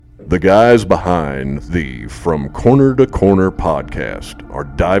The guys behind the From Corner to Corner podcast are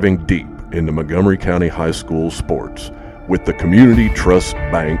diving deep into Montgomery County High School sports with the Community Trust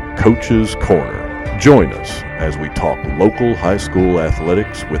Bank Coaches Corner. Join us as we talk local high school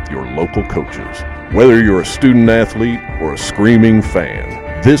athletics with your local coaches. Whether you're a student athlete or a screaming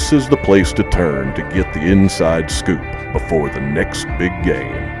fan, this is the place to turn to get the inside scoop before the next big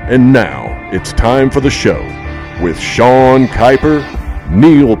game. And now it's time for the show with Sean Kuiper,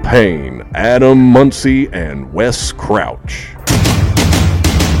 Neil Payne, Adam Muncie, and Wes Crouch.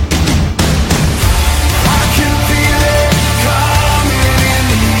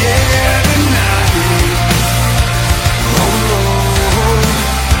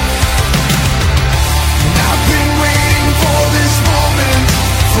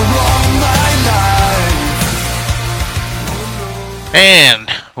 And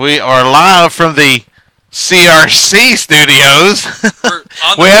we are live from the CRC studios.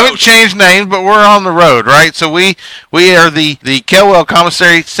 We haven't changed names, but we're on the road, right? So we are the Kelwell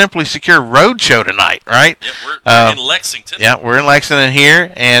Commissary Simply Secure Road Show tonight, right? Yeah, we're in Lexington. Yeah, we're in Lexington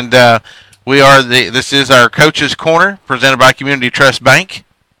here, and this is our Coaches Corner, presented by Community Trust Bank.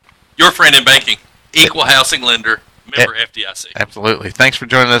 Your friend in banking, equal housing lender, member FDIC. Absolutely. Thanks for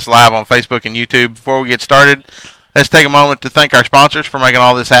joining us live on Facebook and YouTube. Before we get started, let's take a moment to thank our sponsors for making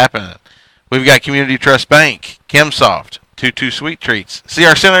all this happen. We've got Community Trust Bank, Chemsoft, 22 Sweet Treats,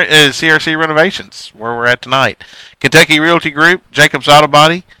 CRC Renovations, where we're at tonight, Kentucky Realty Group, Jacobs Auto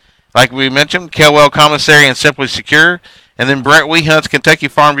Body, like we mentioned, Kelwell Commissary and Simply Secure, and then Brent Wehunt's Kentucky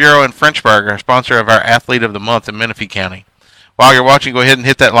Farm Bureau and Frenchburg, our sponsor of our Athlete of the Month in Menifee County. While you're watching, go ahead and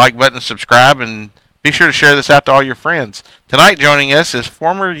hit that like button and subscribe, and be sure to share this out to all your friends. Tonight joining us is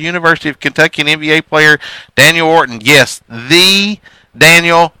former University of Kentucky and NBA player Daniel Orton. Yes, the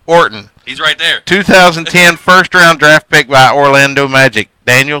Daniel Orton. He's right there. 2010 first-round draft pick by Orlando Magic.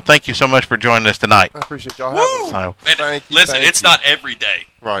 Daniel, thank you so much for joining us tonight. I appreciate y'all having me. And listen, it's not every day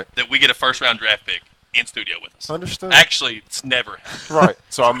that we get a first-round draft pick in studio with us. Understood. Actually, it's never happened. Right,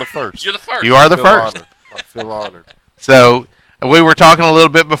 so I'm the first. You're the first. You are the first. Honored. I feel honored. So we were talking a little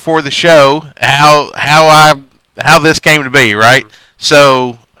bit before the show how this came to be, right?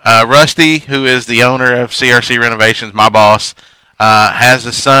 So Rusty, who is the owner of CRC Renovations, my boss, has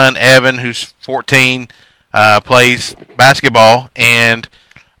a son, Evan, who's 14, plays basketball. And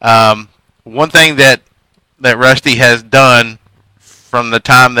one thing that Rusty has done from the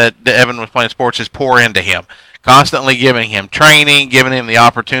time that Evan was playing sports is pour into him, constantly giving him training, giving him the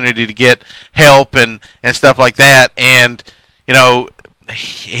opportunity to get help and stuff like that. And, you know,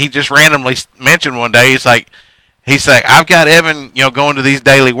 he just randomly mentioned one day, he's like, I've got Evan, going to these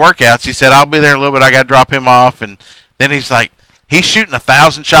daily workouts. He said, I'll be there in a little bit. I got to drop him off. And then he's like, he's shooting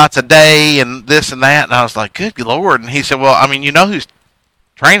 1,000 shots a day and this and that. And I was like, good Lord. And he said, well, I mean, you know who's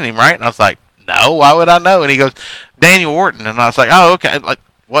training him, right? And I was like, no, why would I know? And he goes, Daniel Orton. And I was like, oh, okay. Like,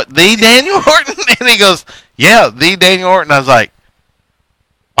 what, the Daniel Orton? And he goes, yeah, the Daniel Orton. I was like,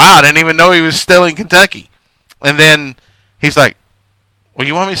 wow, I didn't even know he was still in Kentucky. And then he's like, well,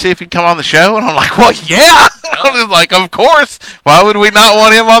 you want me to see if he'd come on the show? And I'm like, well, yeah. I was like, of course. Why would we not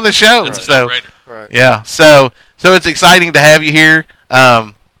want him on the show? That's so, Right. yeah. So it's exciting to have you here.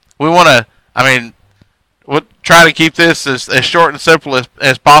 We want to, we'll try to keep this as short and simple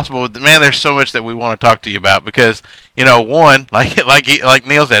as possible. But man, there's so much that we want to talk to you about because, one, like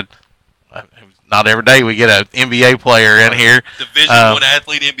Neil said, not every day we get an NBA player in here. Division I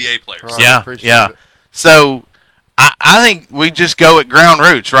athlete NBA players. Right, Yeah. It. So I think we just go at ground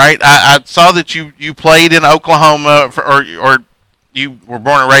roots, right? I saw that you played in Oklahoma, or you were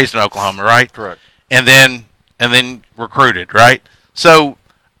born and raised in Oklahoma, right? Correct. And then recruited, right? So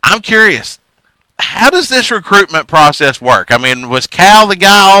I'm curious, how does this recruitment process work? I mean, was Cal the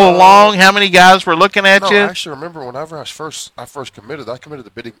guy all along? How many guys were looking at you? I actually remember whenever I first committed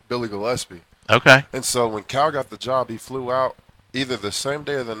to Billy Gillespie. Okay. And so when Cal got the job, he flew out either the same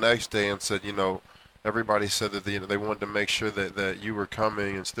day or the next day and said, everybody said that they wanted to make sure that you were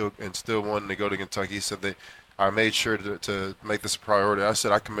coming and still wanting to go to Kentucky. He said I made sure to make this a priority. I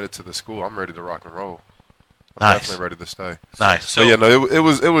said I committed to the school. I'm ready to rock and roll. I'm definitely ready to stay. Nice. So it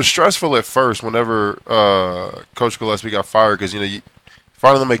was stressful at first whenever Coach Gillespie got fired because you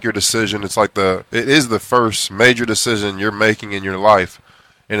finally make your decision. It's like it is the first major decision you're making in your life,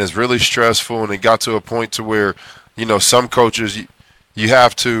 and it's really stressful. And it got to a point to where some coaches. You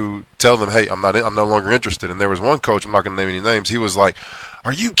have to tell them, hey, I'm no longer interested. And there was one coach, I'm not going to name any names. He was like,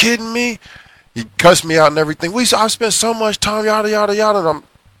 are you kidding me? He cussed me out and everything. I've spent so much time, yada, yada, yada. And I'm,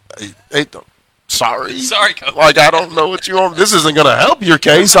 hey, sorry, Coach. Like, I don't know what you want. This isn't going to help your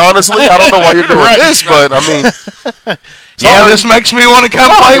case, honestly. I don't know why you're doing this, but I mean, yeah, this makes me want to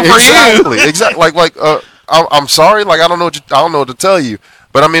come play for you. Exactly. I'm sorry. Like, I don't know what to tell you.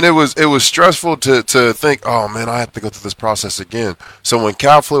 But I mean, it was stressful to think, oh man, I have to go through this process again. So when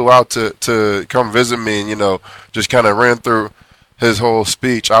Cal flew out to come visit me and just kind of ran through his whole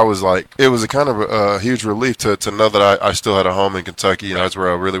speech, I was like, it was a kind of a huge relief to know that I still had a home in Kentucky. That's where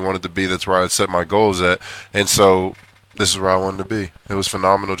I really wanted to be. That's where I had set my goals at. And so this is where I wanted to be. It was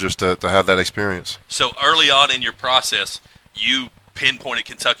phenomenal just to have that experience. So early on in your process, you pinpointed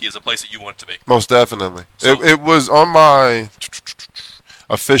Kentucky as a place that you wanted to be. Most definitely. So, it was on my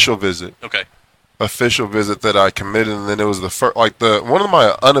official visit. Okay. Official visit that I committed, and then it was the first, one of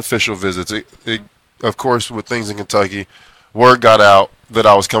my unofficial visits. Of course, with things in Kentucky, word got out that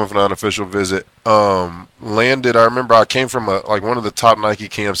I was coming from an unofficial visit. Landed. I remember I came from one of the top Nike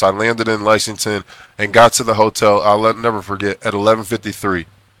camps. I landed in Lexington and got to the hotel. I'll never forget at 11:53.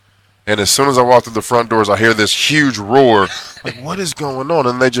 And as soon as I walked through the front doors, I hear this huge roar. Like, what is going on?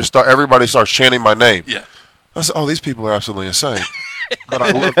 And everybody starts chanting my name. Yeah. I said, oh, these people are absolutely insane. But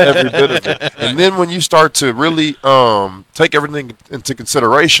I loved every bit of it. And then when you start to really take everything into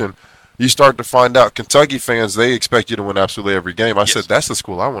consideration, you start to find out Kentucky fans, they expect you to win absolutely every game. I said, that's the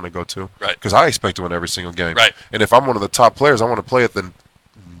school I want to go to. Right. Because I expect to win every single game. Right. And if I'm one of the top players, I want to play at the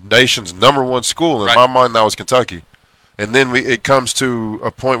nation's #1 school. In my mind, that was Kentucky. And then it comes to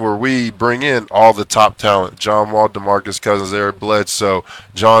a point where we bring in all the top talent. John Wall, DeMarcus Cousins, Eric Bledsoe,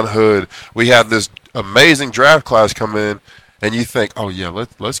 John Hood. We had this amazing draft class come in, and you think, oh, yeah,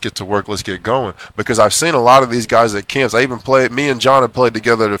 let's get to work. Let's get going. Because I've seen a lot of these guys at camps. I even me and John have played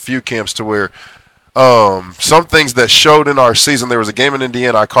together at a few camps to where some things that showed in our season. There was a game in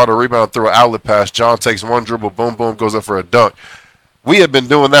Indiana. I caught a rebound through an outlet pass. John takes one dribble, boom, boom, goes up for a dunk. We had been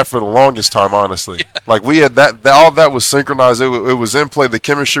doing that for the longest time, honestly. Yeah. Like, we had that all that was synchronized. It was in play. The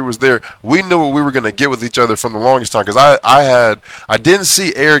chemistry was there. We knew what we were going to get with each other from the longest time. Because I didn't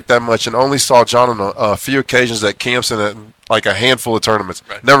see Eric that much and only saw John on a few occasions at camps and at a handful of tournaments.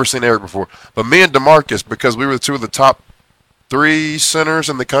 Right. Never seen Eric before. But me and DeMarcus, because we were two of the top 3 centers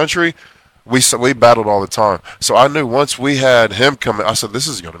in the country, we battled all the time. So I knew once we had him coming, I said, this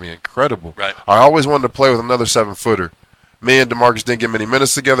is going to be incredible. Right. I always wanted to play with another 7-footer. Me and DeMarcus didn't get many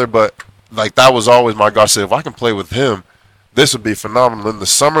minutes together, but that was always my goal. I said, if I can play with him, this would be phenomenal. In the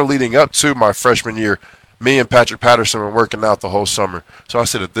summer leading up to my freshman year, me and Patrick Patterson were working out the whole summer. So I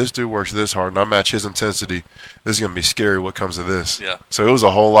said, if this dude works this hard and I match his intensity, this is going to be scary what comes of this. Yeah. So it was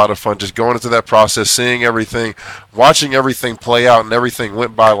a whole lot of fun just going into that process, seeing everything, watching everything play out, and everything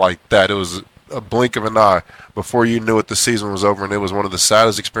went by like that. It was a blink of an eye before you knew it, the season was over, and it was one of the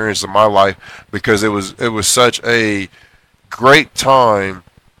saddest experiences of my life because it was such a great time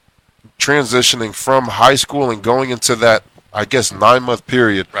transitioning from high school and going into that, I guess, 9-month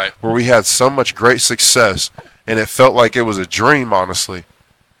period where we had so much great success, and it felt like it was a dream. Honestly,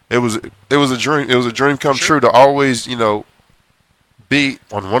 it was a dream. It was a dream come true to always, be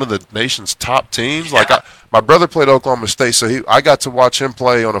on one of the nation's top teams. Yeah. Like my brother played Oklahoma State, so I got to watch him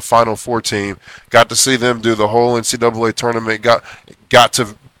play on a Final Four team. Got to see them do the whole NCAA tournament. Got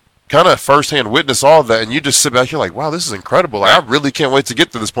to kind of firsthand witness all of that, and you just sit back, you're like, wow, this is incredible. Like, I really can't wait to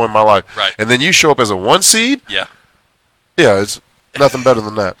get to this point in my life. Right. And then you show up as a 1 seed? Yeah. Yeah, it's nothing better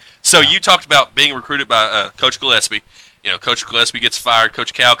than that. So you talked about being recruited by Coach Gillespie. Coach Gillespie gets fired,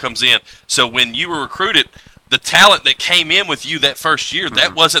 Coach Cal comes in. So when you were recruited, the talent that came in with you that first year,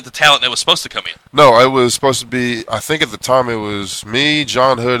 that wasn't the talent that was supposed to come in. No, it was supposed to be, I think at the time it was me,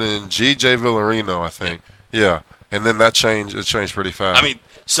 John Hood, and G.J. Villarino, I think. Yeah. And then it changed pretty fast. I mean,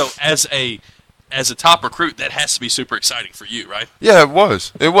 so as a top recruit, that has to be super exciting for you, right? Yeah, it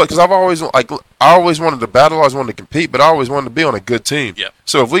was. It was because I always wanted to battle, I always wanted to compete, but I always wanted to be on a good team. Yeah.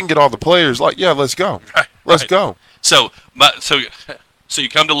 So if we can get all the players, let's go. Right. Let's go. So you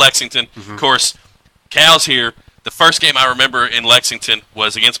come to Lexington. Of course, Cal's here. The first game I remember in Lexington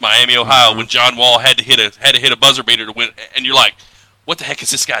was against Miami, Ohio, when John Wall had to hit a buzzer beater to win, and you're like, what the heck is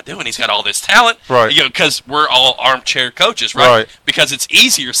this guy doing? He's got all this talent. Right. Because we're all armchair coaches, right? Because it's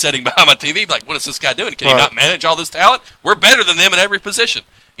easier sitting behind my TV, like, what is this guy doing? Can he not manage all this talent? We're better than them in every position.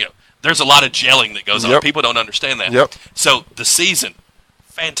 There's a lot of gelling that goes on. People don't understand that. Yep. So the season,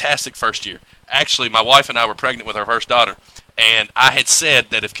 fantastic first year. Actually, my wife and I were pregnant with our first daughter, and I had said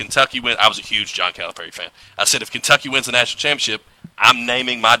that if Kentucky wins, I was a huge John Calipari fan. I said if Kentucky wins the national championship, I'm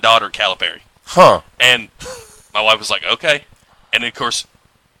naming my daughter Calipari. Huh. And my wife was like, okay. And, of course,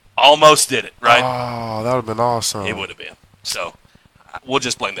 almost did it, right? Oh, that would have been awesome. It would have been. So we'll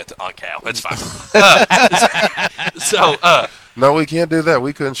just blame that on Cal. That's fine. No, we can't do that.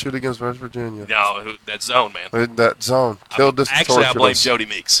 We couldn't shoot against West Virginia. No, that zone, man. That zone killed us. Actually, I blame Jody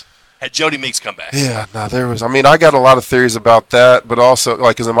Meeks. Had Jody Meeks come back. Yeah, no, there was. I mean, I got a lot of theories about that, but also,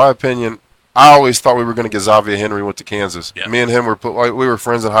 like, because in my opinion, I always thought we were going to get Xavier Henry went to Kansas. Yeah. Me and him we were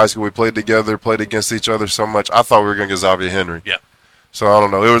friends in high school. We played together, played against each other so much. I thought we were going to get Xavier Henry. Yeah. So I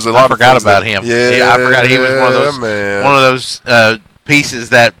don't know. It was a lot. I forgot about him. Yeah, I forgot he was one of those pieces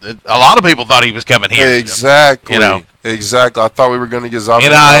that a lot of people thought he was coming here. Exactly. Exactly. I thought we were going to get Xavier.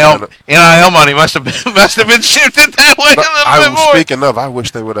 NIL money must have been shifted that way a little bit more. Speaking of, I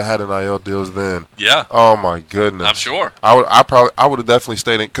wish they would have had NIL deals then. Yeah. Oh my goodness. I'm sure. I would have definitely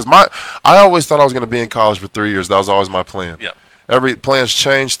stayed in because I always thought I was going to be in college for 3 years. That was always my plan. Yeah. Every plans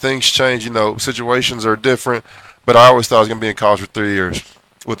change, things change. Situations are different. But I always thought I was going to be in college for 3 years.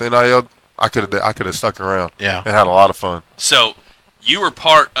 With NIL, I could have stuck around. Yeah. And had a lot of fun. So you were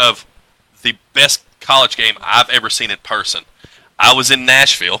part of the best college game I've ever seen in person. I was in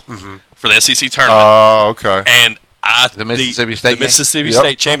Nashville for the SEC tournament. Oh, okay. And the Mississippi State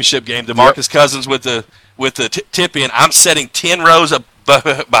State championship game. DeMarcus Cousins with the tip in. I'm sitting 10 rows up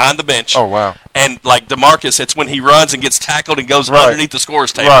behind the bench. Oh wow. And like DeMarcus, it's when he runs and gets tackled and goes underneath the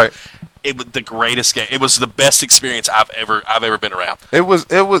scorer's table. Right. It was the greatest game. It was the best experience I've ever been around. It was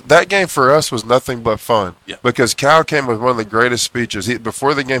that game for us was nothing but fun. Yeah. Because Cal came with one of the greatest speeches.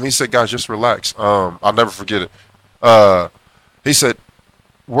 Before the game, he said, "Guys, just relax." I'll never forget it. He said,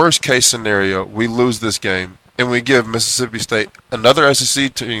 "Worst case scenario, we lose this game and we give Mississippi State, another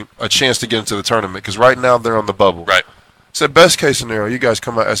SEC team, a chance to get into the tournament because right now they're on the bubble." Right. Said, "Best case scenario, you guys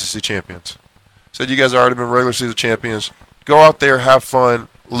come out SEC champions." Said, "You guys have already been regular season champions. Go out there, have fun."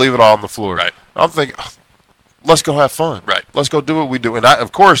 Leave it all on the floor. Right. I'm thinking, let's go have fun. Right. Let's go do what we do. And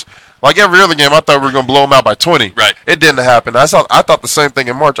of course, like every other game, I thought we were going to blow them out by 20. Right. It didn't happen. I thought the same thing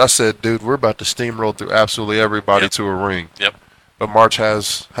in March. I said, dude, we're about to steamroll through absolutely everybody to a ring. Yep. But March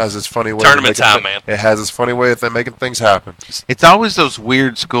has its funny way. Tournament time, man. It has its funny way of making things happen. It's always those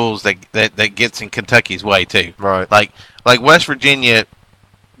weird schools that gets in Kentucky's way too. Right. Like West Virginia,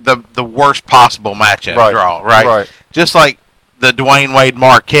 the worst possible matchup draw. Right. Right. Just like the Dwayne Wade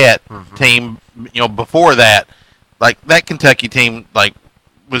Marquette team, before that, like that Kentucky team, like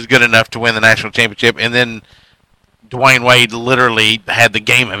was good enough to win the national championship, and then Dwayne Wade literally had the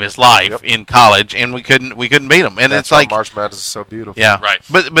game of his life in college, and we couldn't beat him. And That's it's like March Madness is so beautiful. yeah, Right.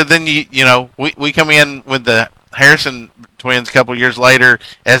 But then we come in with the Harrison twins a couple years later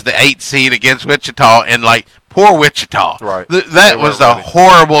as the 8th seed against Wichita, and like poor Wichita. Right. That was a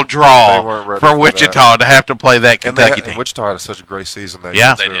horrible draw for Wichita to have to play that Kentucky team. Wichita had such a great season that Yeah.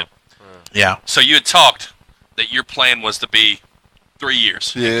 year, They too. did. Yeah. So you had talked that your plan was to be 3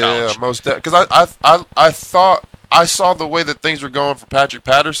 years in Yeah, college. most because I thought I saw the way that things were going for Patrick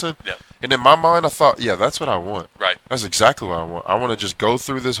Patterson, Yeah. and in my mind I thought, yeah, that's what I want. Right. That's exactly what I want. I want to just go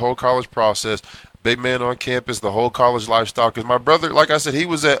through this whole college process, big man on campus, the whole college lifestyle. Because my brother, like I said, he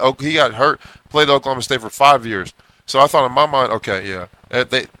got hurt, played at Oklahoma State for 5 years. So I thought in my mind, okay, yeah,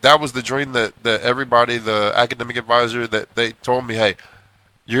 that was the dream that everybody, the academic advisor, that they told me, hey,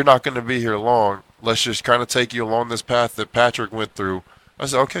 you're not going to be here long. Let's just kind of take you along this path that Patrick went through. I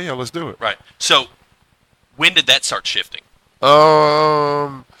said, okay, yeah, let's do it. Right. So when did that start shifting?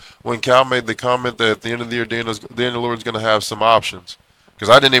 When Cal made the comment that at the end of the year, Daniel Lord's going to have some options. Because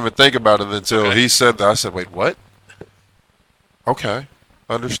I didn't even think about it until he said that. I said, wait, what? Okay,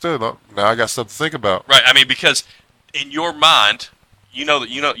 understood. Now I got something to think about. Right. I mean, because in your mind, you know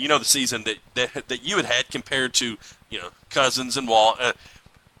the season that you had compared to Cousins and Wall.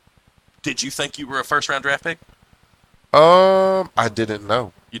 Did you think you were a first-round draft pick? I didn't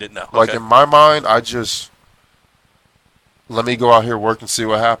know. You didn't know. Like Okay. in my mind, I just let me go out here, work, and see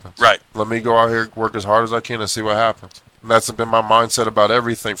what happens. Right. Let me go out here, work as hard as I can, and see what happens. And that's been my mindset about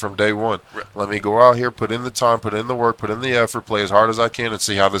everything from day one. Right. Let me go out here, put in the time, put in the work, put in the effort, play as hard as I can, and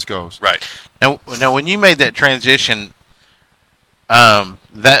see how this goes. Right. Now, when you made that transition,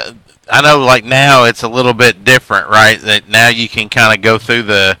 that I know, like now it's a little bit different, right? That now you can kind of go through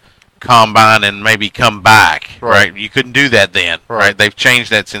the combine and maybe come back, right? You couldn't do that then, right? They've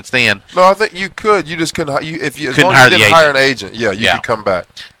changed that since then. No, I think you could. You just couldn't. As Couldn't long hire as you the didn't hire an agent, you could come back.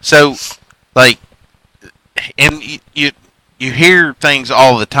 So, like, and you hear things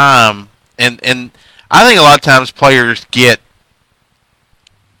all the time, and I think a lot of times players get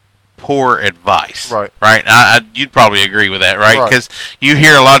poor advice, Right. Right? You'd probably agree with that, right? Right. Because you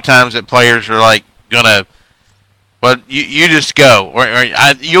hear a lot of times that players are like gonna, well, you just go, or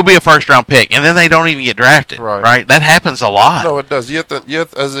you'll be a first round pick, and then they don't even get drafted, right? That happens a lot. No, it does. You have to,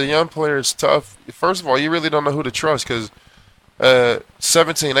 as a young player, it's tough. First of all, you really don't know who to trust because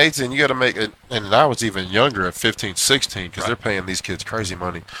 17, 18, you got to make it, and now it's even younger at 15, 16, because they're paying these kids crazy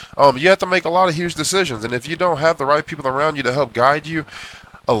money. You have to make a lot of huge decisions, and if you don't have the right people around you to help guide you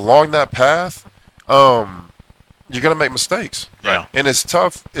along that path, you're gonna make mistakes. Yeah. And it's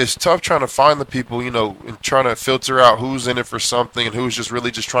tough. It's tough trying to find the people, and trying to filter out who's in it for something and who's just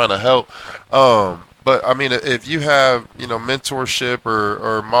really just trying to help. But I mean, if you have, mentorship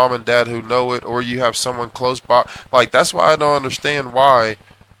or mom and dad who know it, or you have someone close by, like that's why I don't understand why,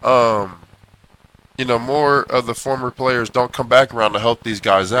 more of the former players don't come back around to help these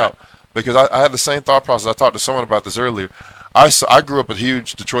guys out. Because I had the same thought process. I talked to someone about this earlier. I grew up a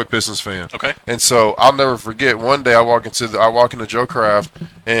huge Detroit Pistons fan. Okay. And so I'll never forget. One day I walk into Joe Craft,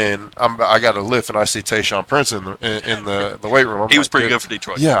 and I got a lift, and I see Tayshaun Prince in the weight room. He was pretty good for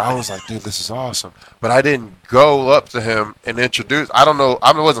Detroit. Yeah, I was like, dude, this is awesome. But I didn't go up to him and introduce. I don't know.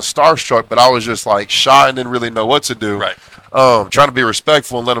 I wasn't starstruck, but I was just like shy and didn't really know what to do. Right. Trying to be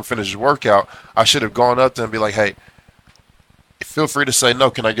respectful and let him finish his workout. I should have gone up to him and be like, hey, feel free to say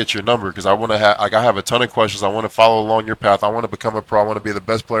no. Can I get your number? Because I want to have, I have a ton of questions. I want to follow along your path. I want to become a pro. I want to be the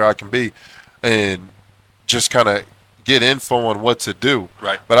best player I can be, and just kind of get info on what to do.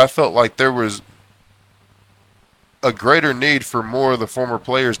 Right. But I felt like there was a greater need for more of the former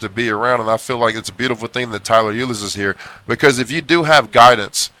players to be around, and I feel like it's a beautiful thing that Tyler Eulis is here, because if you do have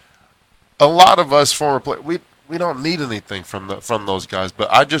guidance, a lot of us former players, we don't need anything from those guys, but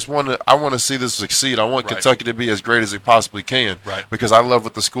I want to see this succeed. I want Kentucky to be as great as it possibly can, because I love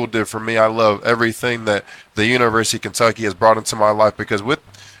what the school did for me. I love everything that the University of Kentucky has brought into my life, because with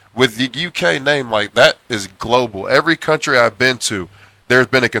the UK name, like, that is global. Every country I've been to, there's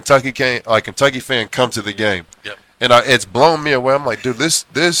been a Kentucky fan come to the game. Yep. And it's blown me away. I'm like, dude,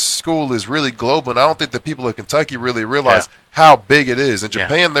 this school is really global, and I don't think the people of Kentucky really realize how big it is. In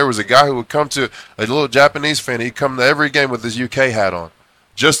Japan, there was a guy who would come to a little Japanese fan. He'd come to every game with his UK hat on,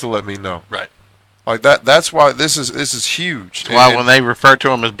 just to let me know. Right. Like that. That's why this is huge. That's why when they refer to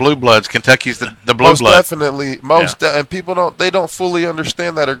them as blue bloods, Kentucky's the blue most blood. Definitely, and people don't fully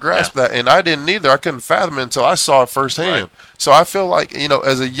understand that or grasp that, and I didn't either. I couldn't fathom it until I saw it firsthand. Right. So I feel like,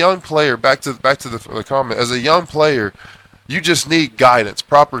 as a young player, back to the comment, as a young player, you just need guidance,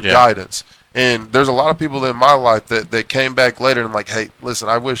 proper guidance. And there's a lot of people in my life that came back later and like, hey, listen,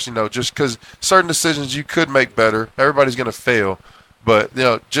 I wish, just because certain decisions you could make better. Everybody's going to fail. But,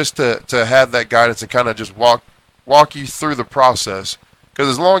 just to have that guidance and kind of just walk you through the process. Because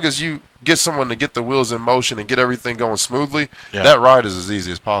as long as you get someone to get the wheels in motion and get everything going smoothly, that ride is as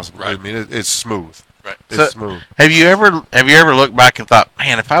easy as possible. Right. I mean, it's smooth. Right. It's smooth. Have you ever looked back and thought,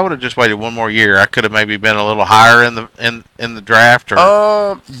 man, if I would have just waited one more year, I could have maybe been a little higher in the draft?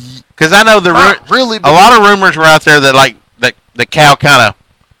 Or because I know a lot of rumors were out there that Cal kind of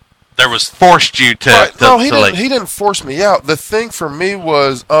forced you to. No, he didn't force me out. The thing for me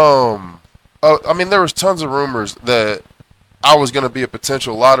was, I mean, there was tons of rumors that I was going to be a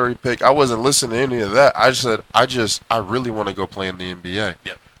potential lottery pick. I wasn't listening to any of that. I just said, I really want to go play in the NBA.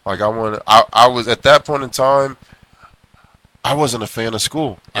 Yep. Like I was at that point in time, I wasn't a fan of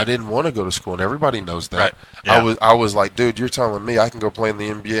school. I didn't want to go to school, and everybody knows that. Right. Yeah. I was like, dude, you're telling me I can go play in the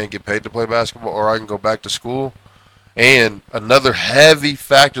NBA and get paid to play basketball, or I can go back to school? And another heavy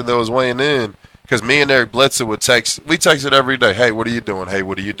factor that was weighing in, because me and Eric Bledsoe we texted every day. Hey, what are you doing? Hey,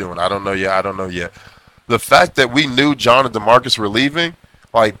 what are you doing? I don't know yet. The fact that we knew John and DeMarcus were leaving,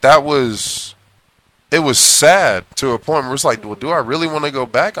 like it was sad to a point where it's like, well, do I really want to go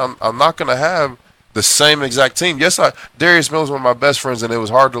back? I'm not going to have the same exact team. Yes, Darius Miller's one of my best friends, and it was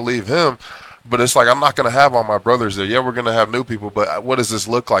hard to leave him. But it's like, I'm not going to have all my brothers there. Yeah, we're going to have new people, but what does this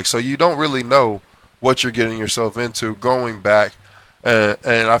look like? So you don't really know what you're getting yourself into going back.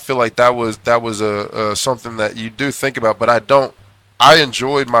 And I feel like that was something that you do think about, but I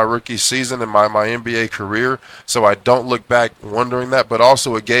enjoyed my rookie season and my NBA career, so I don't look back wondering that. But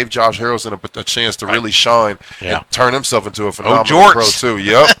also, it gave Josh Harrelson a chance to really shine and turn himself into a phenomenal pro too.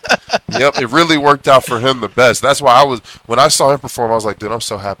 Yep. It really worked out for him the best. That's why when I saw him perform, I was like, dude, I'm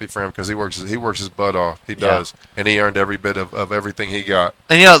so happy for him, because he works his butt off. He does, and he earned every bit of everything he got.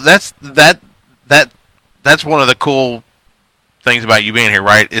 And that's one of the cool things about you being here,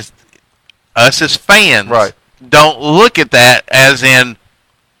 right? Is us as fans, right? Don't look at that as in,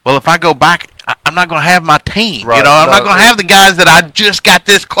 well, if I go back, I'm not going to have my team. Right. I'm not going to have the guys that I just got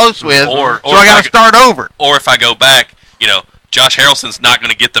this close with, so I got to start over. Or if I go back, Josh Harrelson's not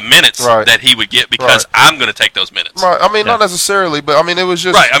going to get the minutes that he would get, because I'm going to take those minutes. Right. I mean, not necessarily, but I mean, it was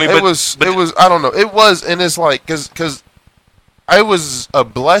just right. I mean, it was. I don't know. It was, and it's like because it was a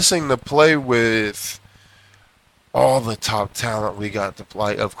blessing to play with all the top talent we got to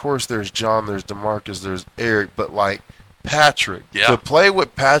play. Of course, there's John, there's DeMarcus, there's Eric, but like Patrick. Yeah. To play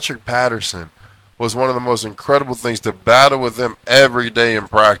with Patrick Patterson was one of the most incredible things. To battle with him every day in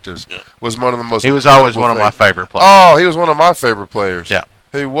practice was one of the most. He was always one of my favorite players. Oh, he was one of my favorite players. Yeah,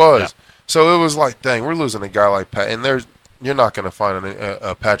 he was. Yeah. So it was like, dang, we're losing a guy like Pat, and you're not going to find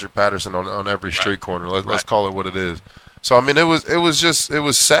a Patrick Patterson on every street corner. Let's call it what it is. So I mean, it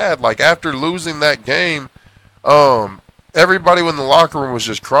was sad. Like after losing that game, everybody in the locker room was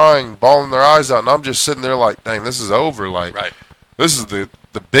just crying, bawling their eyes out, and I'm just sitting there like, dang, this is over. Like, this is the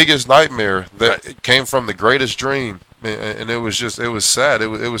biggest nightmare that came from the greatest dream, and it was sad. It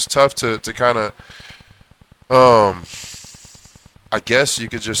was tough to kind of, I guess you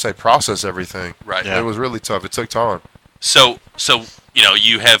could just say process everything. Right. Yeah. It was really tough. It took time. So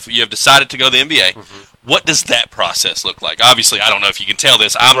you have decided to go to the NBA. Mm-hmm. What does that process look like? Obviously, I don't know if you can tell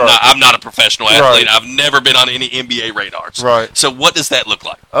this. I'm not a professional athlete. I've never been on any NBA radars. Right. So what does that look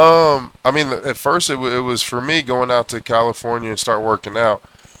like? I mean, at first it was for me going out to California and start working out.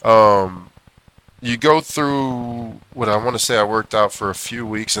 You go through what I want to say. I worked out for a few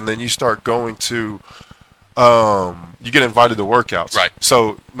weeks, and then you start going to. You get invited to workouts. Right.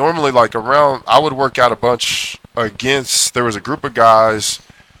 So normally, like I would work out a bunch against. There was a group of guys.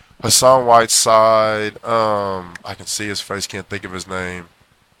 Hassan Whiteside. I can see his face. Can't think of his name.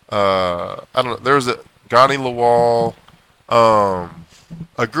 I don't know. There was a Ghani Lawal.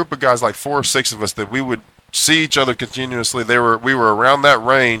 A group of guys, like 5 or 6 of us, that we would see each other continuously. We were around that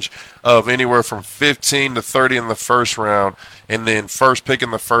range of anywhere from 15 to 30 in the first round, and then first pick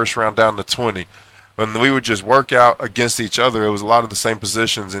in the first round down to 20. And we would just work out against each other. It was a lot of the same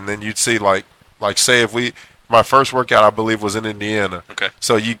positions, and then you'd see like say if my first workout I believe was in Indiana. Okay.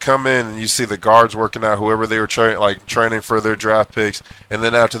 So you come in and you see the guards working out whoever they were training for their draft picks, and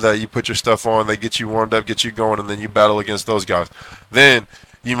then after that you put your stuff on, they get you warmed up, get you going, and then you battle against those guys. Then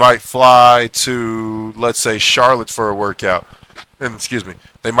you might fly to, let's say, Charlotte for a workout. And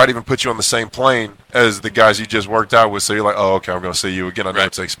they might even put you on the same plane as the guys you just worked out with. So you're like, oh, okay, I'm going to see you again. I know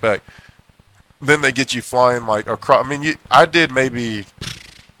what to expect. Then they get you flying like across. I mean, I did maybe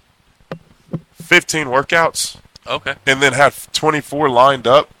 15 workouts. Okay. And then had 24 lined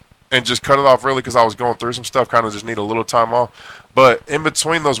up and just cut it off early because I was going through some stuff, kind of just need a little time off. But in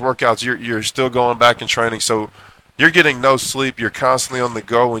between those workouts, you're still going back and training. So you're getting no sleep. You're constantly on the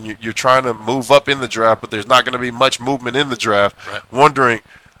go, and you're trying to move up in the draft, but there's not going to be much movement in the draft. Right. Wondering,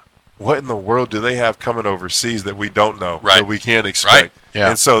 what in the world do they have coming overseas that we don't know, that we can't expect? Right. Yeah.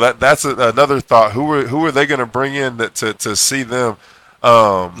 And so that's another thought. Who are they going to bring in to see them?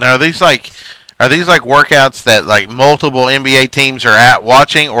 Now, are these like workouts that like multiple NBA teams are at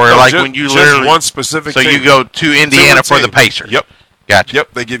watching, or when you literally one specific? So team. you go to Indiana for the Pacers. Yep. Gotcha.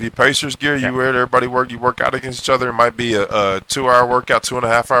 Yep, they give you Pacers gear. You wear it. Everybody you work out against each other. It might be a 2-hour workout,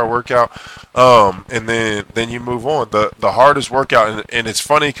 2.5-hour workout, and then you move on. The hardest workout, and it's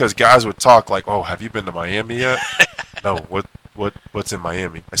funny because guys would talk like, "Oh, have you been to Miami yet?" No. What's in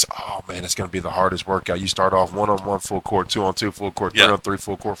Miami? I said, "Oh man, it's going to be the hardest workout. You start off 1-on-1 full court, 2-on-2 full court, 3-on-3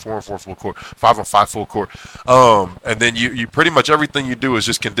 full court, 4-on-4 full court, 5-on-5 full court, and then you pretty much everything you do is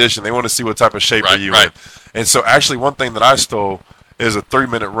just condition. They want to see what type of shape are you in. And so actually, one thing that I stole is a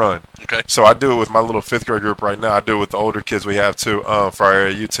 3-minute run. Okay. So I do it with my little 5th grade group right now. I do it with the older kids we have too for our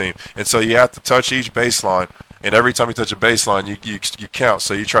AAU team. And so you have to touch each baseline, and every time you touch a baseline, you count.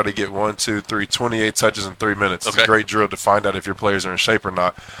 So you try to get 1, 2, 3, 28 touches in 3 minutes. It's a great drill to find out if your players are in shape or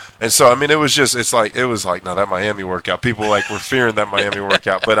not. And so I mean, it was like no, that Miami workout. People were fearing that Miami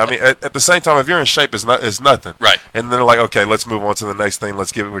workout, but I mean, at the same time, if you're in shape, it's nothing. Right. And they're like, okay, let's move on to the next thing.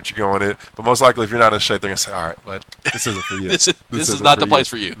 Let's give it what you're going in. But most likely, if you're not in shape, they're gonna say, all right, but this isn't for you. this is not the place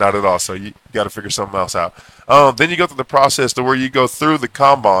for you. Not at all. So you got to figure something else out. Then you go through the process to where you go through the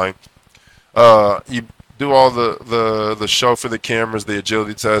combine. You do all the show for the cameras, the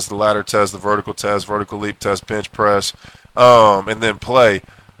agility test, the ladder test, the vertical leap test, bench press, and then play.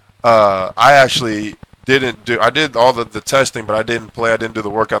 I actually I did all the testing, but I didn't play. I didn't do the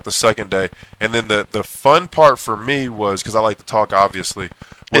workout the second day. And then the fun part for me was, because I like to talk, obviously,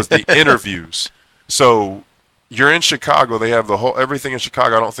 was the interviews. So you're in Chicago. They have everything in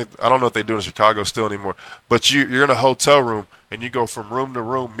Chicago. I don't know what they do in Chicago still anymore. But you're in a hotel room, and you go from room to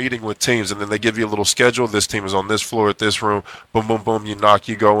room meeting with teams, and then they give you a little schedule. This team is on this floor at this room. Boom, boom, boom. You knock,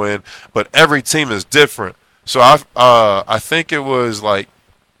 you go in. But every team is different. So I think it was like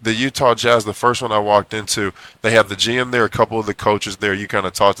the Utah Jazz, the first one I walked into. They have the GM there, a couple of the coaches there. You kind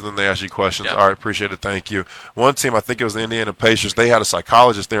of talk to them. They ask you questions. Yeah. All right, appreciate it. Thank you. One team, I think it was the Indiana Pacers. They had a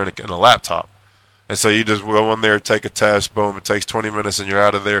psychologist there and a laptop. And so you just go in there, take a test, boom, it takes 20 minutes and you're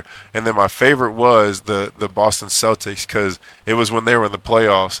out of there. And then my favorite was the Boston Celtics, because it was when they were in the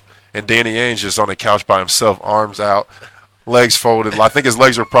playoffs. and Danny Ainge just on the couch by himself, arms out, legs folded. I think his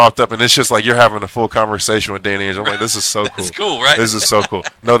legs were propped up, and it's just like you're having a full conversation with Danny Ainge. I'm like, this is so cool. It's cool, right? This is so cool.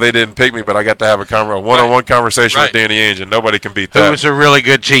 No, they didn't pick me, but I got to have a one-on-one conversation with Danny Ainge, and nobody can beat that. Who was a really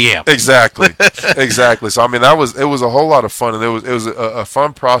good GM. Exactly. Exactly. So, I mean, it was a whole lot of fun, and it was a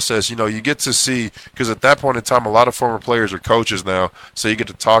fun process. You know, you get to see, because at that point in time, a lot of former players are coaches now, so you get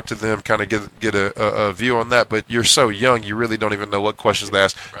to talk to them, kind of get a view on that. But you're so young, you really don't even know what questions to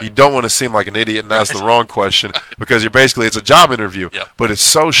ask. Right. You don't want to seem like an idiot and ask the wrong question, because it's a job interview. Yep. But it's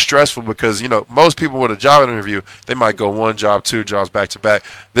so stressful because, you know, most people with a job interview, they might go one job, two jobs back to back.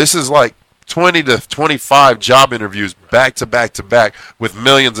 This is like 20 to 25 job interviews back to back to back with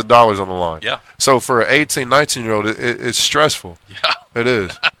millions of dollars on the line. Yeah. So for an 18, 19-year-old, it's stressful. Yeah. It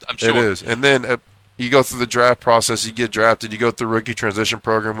is. I'm sure. It is. And then you go through the draft process, you get drafted, you go through the rookie transition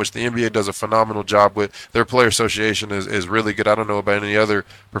program, which the NBA does a phenomenal job with. Their player association is really good. I don't know about any other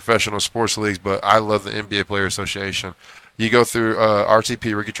professional sports leagues, but I love the NBA Player Association. You go through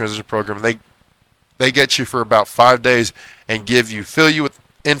RTP, rookie transition program. They get you for about 5 days and fill you with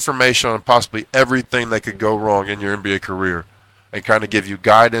information on possibly everything that could go wrong in your NBA career, and kind of give you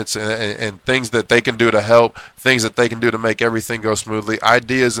guidance and things that they can do to help, things that they can do to make everything go smoothly,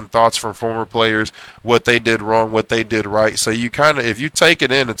 ideas and thoughts from former players, what they did wrong, what they did right. So you kind of, if you take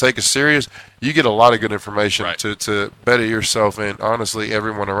it in and take it serious, you get a lot of good information to better yourself and honestly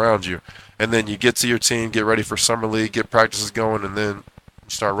everyone around you. And then you get to your team, get ready for summer league, get practices going, and then you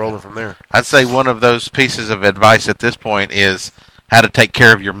start rolling from there. I'd say one of those pieces of advice at this point is how to take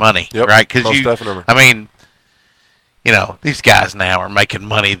care of your money, right? Because definitely. I mean, you know, these guys now are making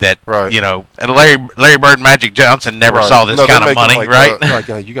money that, you know, and Larry Bird and Magic Johnson never saw this kind of money,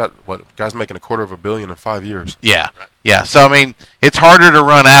 right? You got guys making $250 million in 5 years. Yeah, yeah. So I mean, it's harder to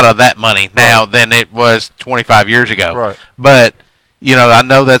run out of that money now than it was 25 years ago. Right. But you know, I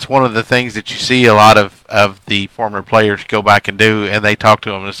know that's one of the things that you see a lot of the former players go back and do, and they talk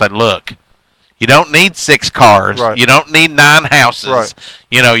to them and say, look, you don't need 6 cars. Right. You don't need 9 houses. Right.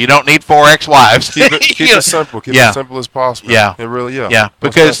 You know, you don't need 4 ex-wives. Keep it simple. Keep it as simple as possible. Yeah. It really, Yeah,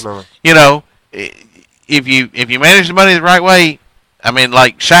 because, you know, if you manage the money the right way, I mean,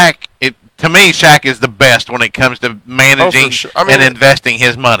 like Shaq, to me, Shaq is the best when it comes to managing and investing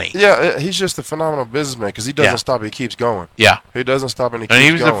his money. Yeah, he's just a phenomenal businessman because he doesn't stop. He keeps going. Yeah. He doesn't stop and he keeps going. And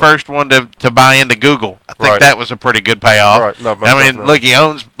he was going. the first one to buy into Google. I think that was a pretty good payoff. Right. No, I mean, look,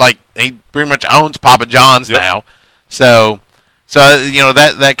 he pretty much owns Papa John's now. So you know,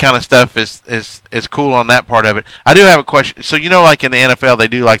 that kind of stuff is cool on that part of it. I do have a question. So, you know, like in the NFL, they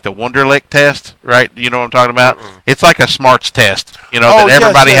do like the Wonderlic test, right? You know what I'm talking about? It's like a smarts test, you know, that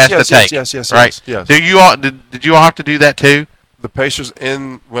everybody has to take. Yes. Right? Yes. Did you all have to do that too? The Pacers,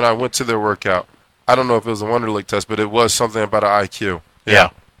 when I went to their workout, I don't know if it was a Wonderlic test, but it was something about an IQ. Yeah.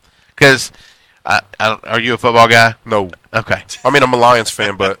 Because, are you a football guy? No. Okay. I mean, I'm a Lions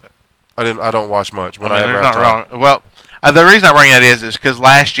fan, but I don't watch much. When I ever have time. Wrong. Well, the reason I bring that is because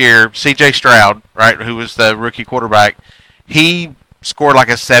last year, C.J. Stroud, right, who was the rookie quarterback, he scored like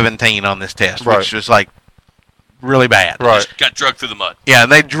a 17 on this test, which was like really bad. Right. Got drugged through the mud. Yeah,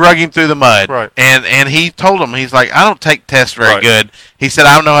 and they drug him through the mud. Right. And he told them, he's like, I don't take tests very good. He said,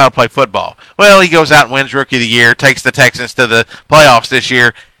 I don't know how to play football. Well, he goes out and wins Rookie of the Year, takes the Texans to the playoffs this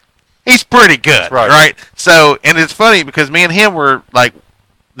year. He's pretty good, right? So, and it's funny because me and him were like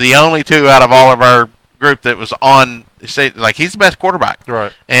the only two out of all of our group that was on, like, he's the best quarterback.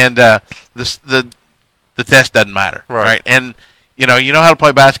 Right. And the test doesn't matter. Right. And, you know how to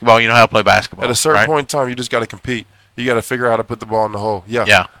play basketball, At a certain point in time, you just got to compete. You got to figure out how to put the ball in the hole.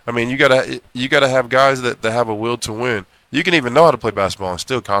 Yeah. I mean, you gotta have guys that have a will to win. You can even know how to play basketball and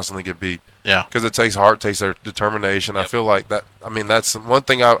still constantly get beat. Yeah. Because it takes heart, takes their determination. Yep. I feel like that. I mean, that's one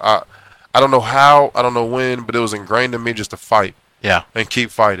thing I don't know how, I don't know when, but it was ingrained in me just to fight. Yeah. And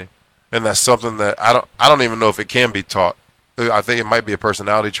keep fighting. And that's something that I don't even know if it can be taught. I think it might be a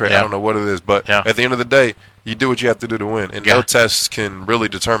personality trait. I don't know what it is, but at the end of the day, you do what you have to do to win, and no tests can really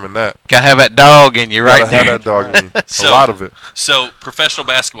determine that. Gotta have that dog in you, right? Gotta have that dog in you. A lot of it. So professional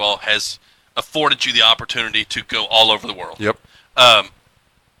basketball has afforded you the opportunity to go all over the world. Yep.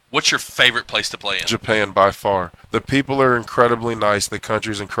 What's your favorite place to play in? Japan, by far. The people are incredibly nice. The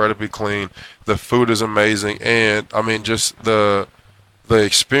country's incredibly clean. The food is amazing, and I mean, just the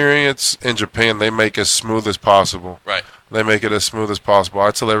experience in Japan, they make as smooth as possible. Right. They make it as smooth as possible.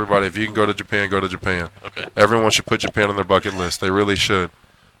 I tell everybody, if you can go to Japan, go to Japan. Okay. Everyone should put Japan on their bucket list. They really should.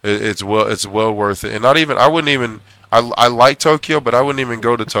 It's well worth it. And I like Tokyo, but I wouldn't even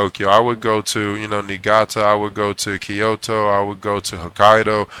go to Tokyo. I would go to, Niigata. I would go to Kyoto. I would go to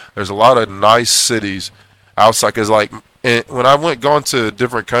Hokkaido. There's a lot of nice cities outside, because like and when I gone to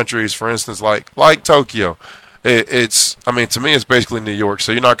different countries, for instance, like Tokyo, it's I mean, to me, it's basically New York.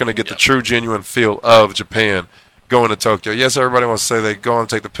 So you're not going to get the true, genuine feel of Japan going to Tokyo. Yes, everybody wants to say they go and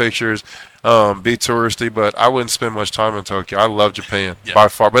take the pictures, be touristy, but I wouldn't spend much time in Tokyo. I love Japan by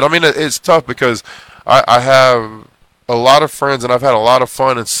far. But I mean, it's tough because I have a lot of friends and I've had a lot of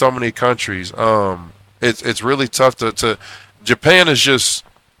fun in so many countries. It's really tough to Japan is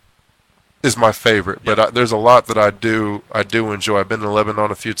my favorite, but there's a lot that I do enjoy. I've been to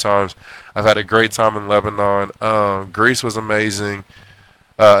Lebanon a few times. I've had a great time in Lebanon. Greece was amazing.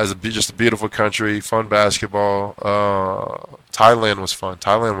 Just a beautiful country, fun basketball. Thailand was fun.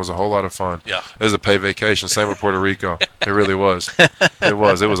 Thailand was a whole lot of fun. Yeah. It was a paid vacation. Same with Puerto Rico. It really was. It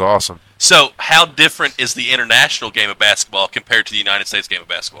was awesome. So, how different is the international game of basketball compared to the United States game of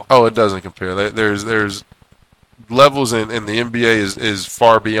basketball? Oh, it doesn't compare. There's levels in the NBA is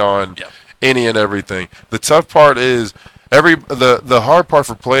far beyond any and everything. The tough part is the hard part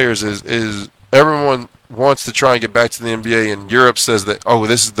for players is everyone wants to try and get back to the NBA, and Europe says that, oh,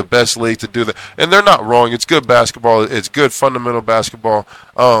 this is the best league to do that. And they're not wrong. It's good basketball. It's good fundamental basketball.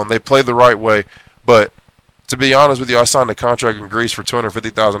 They play the right way. But to be honest with you, I signed a contract in Greece for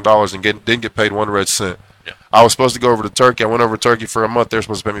 $250,000 and didn't get paid 1 red cent. Yeah. I was supposed to go over to Turkey. I went over to Turkey for a month. They're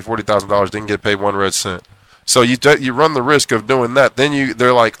supposed to pay me $40,000. Didn't get paid 1 red cent. So you run the risk of doing that. Then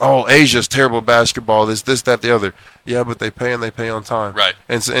they're like, oh, Asia's terrible basketball. This, that, the other. Yeah, but they pay and they pay on time. Right.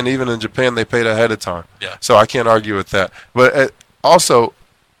 And even in Japan, they paid ahead of time. Yeah. So I can't argue with that. But also,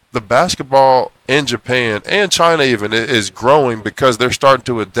 the basketball in Japan and China even is growing because they're starting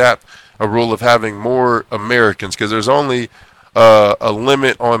to adapt a rule of having more Americans, because there's only a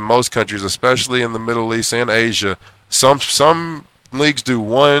limit on most countries, especially in the Middle East and Asia. Some leagues do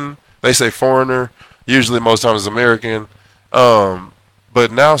one. They say foreigner. Usually, most times, American.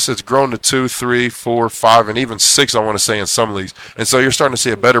 But now it's grown to 2, 3, 4, 5, and even 6, I want to say, in some leagues. And so you're starting to see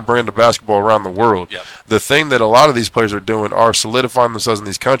a better brand of basketball around the world. Yeah. The thing that a lot of these players are doing are solidifying themselves in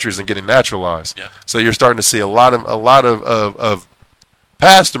these countries and getting naturalized. Yeah. So you're starting to see a lot of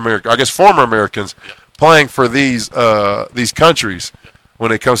past Americans, I guess former Americans, playing for these countries.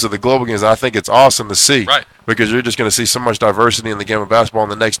 When it comes to the global games, I think it's awesome to see. Right. Because you're just going to see so much diversity in the game of basketball in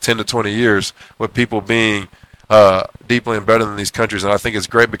the next 10 to 20 years with people being deeply embedded in these countries. And I think it's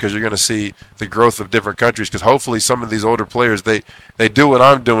great because you're going to see the growth of different countries, because hopefully some of these older players, they do what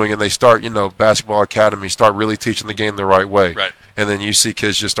I'm doing and they start, basketball academy, start really teaching the game the right way. Right. And then you see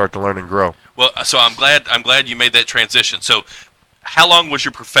kids just start to learn and grow. Well, so I'm glad you made that transition. So how long was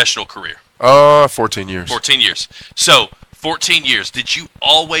your professional career? 14 years. 14 years. So 14 years. Did you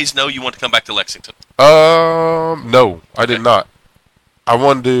always know you wanted to come back to Lexington? No, I did not. I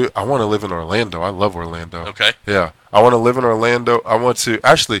want to live in Orlando. I love Orlando. Okay. Yeah. I want to live in Orlando. I want to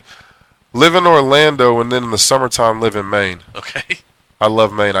actually live in Orlando and then in the summertime live in Maine. Okay. I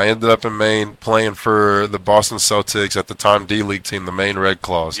love Maine. I ended up in Maine playing for the Boston Celtics, at the time D-League team, the Maine Red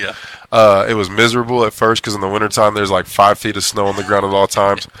Claws. Yeah. It was miserable at first because in the wintertime there's like 5 feet of snow on the ground at all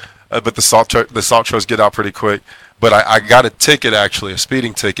times. But the salt trucks get out pretty quick. But I got a ticket, actually, a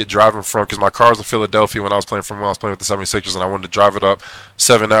speeding ticket, driving from, because my car was in Philadelphia when I was playing with the 76ers, and I wanted to drive it up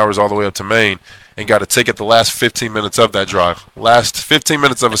 7 hours all the way up to Maine, and got a ticket the last 15 minutes of that drive. Last 15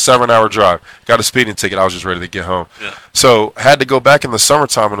 minutes of a 7-hour drive. Got a speeding ticket. I was just ready to get home. Yeah. So had to go back in the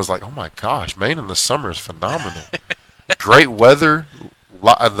summertime, and was like, oh my gosh, Maine in the summer is phenomenal. Great weather.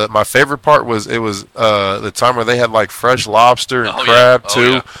 My favorite part was the time where they had like fresh lobster and crab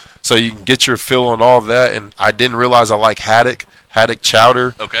too. Yeah. So you can get your fill on all of that, and I didn't realize I like haddock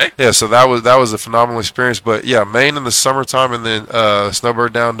chowder. Okay. Yeah, so that was a phenomenal experience. But yeah, Maine in the summertime, and then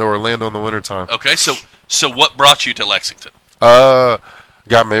snowbird down to Orlando in the wintertime. Okay, so what brought you to Lexington? Got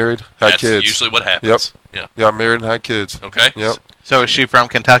married, had That's kids. Usually what happens. Yep. Yeah. Got married and had kids. Okay. Yep. So is she from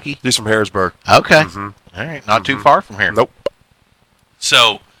Kentucky? She's from Harrisburg. Okay. Mm-hmm. All right. Not too far from here. Nope.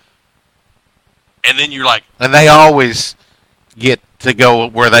 So, and then you're like, and they always get to go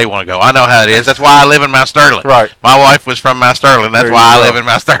where they want to go. I know how it is. That's why I live in Mount Sterling. Right. My wife was from Mount Sterling. That's why I live in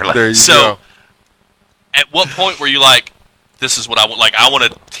Mount Sterling. There you so, go. At what point were you like, this is what I want? Like, I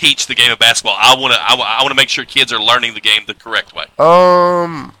want to teach the game of basketball. I want to make sure kids are learning the game the correct way.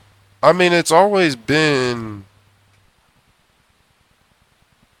 I mean, it's always been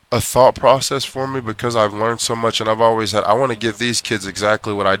a thought process for me because I've learned so much, and I've always had, I want to give these kids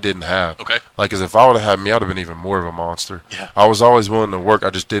exactly what I didn't have. Okay. Like, because if I would have had me, I would have been even more of a monster. Yeah. I was always willing to work. I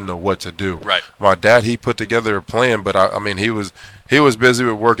just didn't know what to do. Right. My dad, he put together a plan, but I mean, he was busy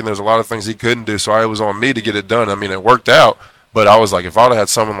with work, and there's a lot of things he couldn't do, so it was on me to get it done. I mean, it worked out, but I was like, if I would have had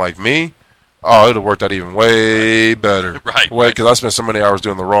someone like me, oh, it would have worked out even way better. Right. Because I spent so many hours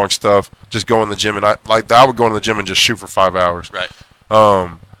doing the wrong stuff, just going to the gym. And I would go to the gym and just shoot for 5 hours. Right.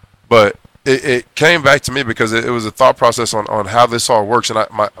 But it came back to me because it was a thought process on how this all works. And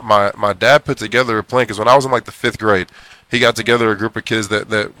my dad put together a plan because when I was in like the 5th grade, he got together a group of kids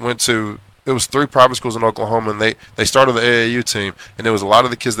that went to, it was 3 private schools in Oklahoma, and they started the AAU team, and there was a lot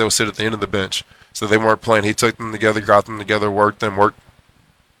of the kids that would sit at the end of the bench. So they weren't playing. He took them together, got them together, worked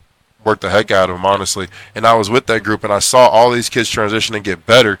the heck out of them, honestly. And I was with that group, and I saw all these kids transition and get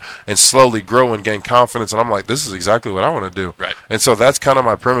better and slowly grow and gain confidence. And I'm like, this is exactly what I want to do. Right. And so that's kind of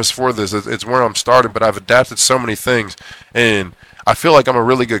my premise for this. It's where I'm starting, but I've adapted so many things. And I feel like I'm a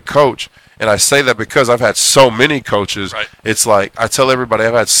really good coach. And I say that because I've had so many coaches. Right. It's like I tell everybody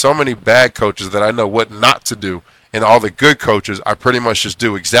I've had so many bad coaches that I know what not to do. And all the good coaches, I pretty much just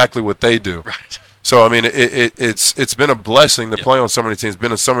do exactly what they do. Right. So, I mean, it's been a blessing to play on so many teams,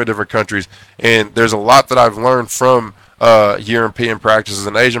 been in so many different countries. And there's a lot that I've learned from European practices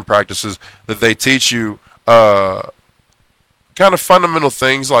and Asian practices that they teach you kind of fundamental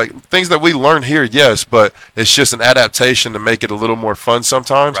things, like things that we learn here, yes, but it's just an adaptation to make it a little more fun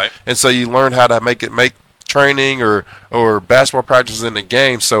sometimes. Right. And so you learn how to make training or basketball practices in the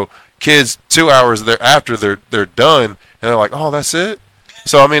game. So kids 2 hours after they're done and they're like, oh, that's it.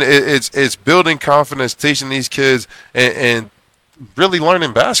 So I mean, it's building confidence, teaching these kids, and really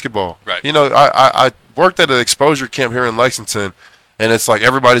learning basketball. Right. You know, I worked at an exposure camp here in Lexington, and it's like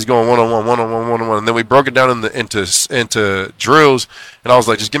everybody's going one-on-one, and then we broke it down into drills, and I was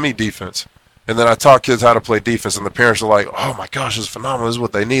like, just give me defense. And then I taught kids how to play defense, and the parents are like, oh, my gosh, this is phenomenal. This is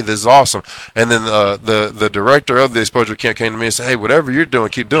what they need. This is awesome. And then the director of the exposure camp came to me and said, hey, whatever you're doing,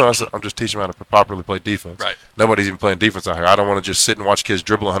 keep doing it. I said, I'm just teaching them how to properly play defense. Right. Nobody's even playing defense out here. I don't want to just sit and watch kids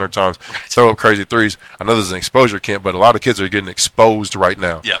dribble 100 times, throw up crazy threes. I know this is an exposure camp, but a lot of kids are getting exposed right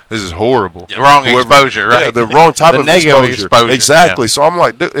now. Yeah. This is horrible. Yeah. The wrong exposure, right? Yeah, the wrong type of negative exposure. Exactly. Yeah. So I'm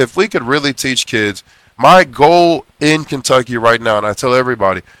like, dude, if we could really teach kids, my goal in Kentucky right now, and I tell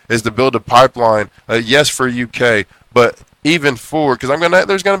everybody, is to build a pipeline, yes, for UK, but even for, because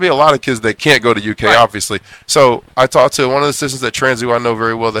there's going to be a lot of kids that can't go to UK, right. obviously. So I talked to one of the assistants at Transy who I know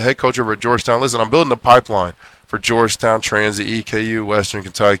very well, the head coach over at Georgetown. Listen, I'm building a pipeline for Georgetown, Transy, EKU, Western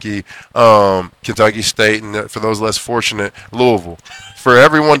Kentucky, Kentucky State, and for those less fortunate, Louisville. For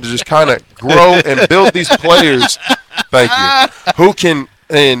everyone to just kind of grow and build these players, thank you, who can.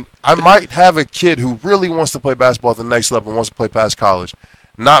 And I might have a kid who really wants to play basketball at the next level, wants to play past college.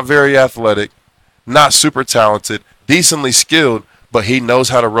 Not very athletic, not super talented, decently skilled, but he knows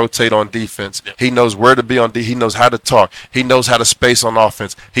how to rotate on defense. Yep. He knows where to be on he knows how to talk. He knows how to space on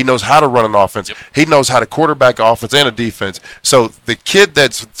offense. He knows how to run an offense. Yep. He knows how to quarterback offense and a defense. So the kid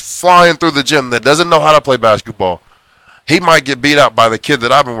that's flying through the gym that doesn't know how to play basketball, he might get beat out by the kid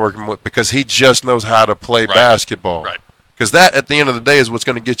that I've been working with because he just knows how to play basketball. Right. Because that, at the end of the day, is what's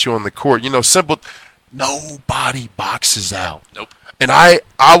going to get you on the court. You know, simple. Nobody boxes out. Nope. And I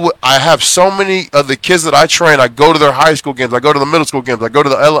have so many of the kids that I train. I go to their high school games. I go to the middle school games. I go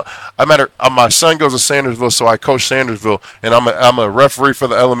to my son goes to Sandersville, so I coach Sandersville, and I'm a referee for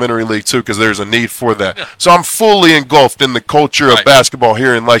the elementary league too, because there's a need for that. Yeah. So I'm fully engulfed in the culture of basketball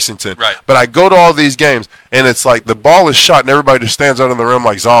here in Lexington. Right. But I go to all these games, and it's like the ball is shot, and everybody just stands out in the rim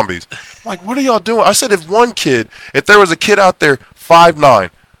like zombies. I'm like, what are y'all doing? I said, if there was a kid out there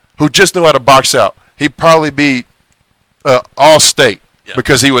 5'9", who just knew how to box out, he'd probably be all state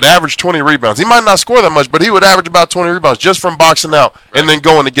because he would average 20 rebounds. He might not score that much, but he would average about 20 rebounds just from boxing out and then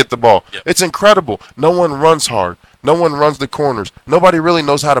going to get the ball. Yep. It's incredible. No one runs hard. No one runs the corners. Nobody really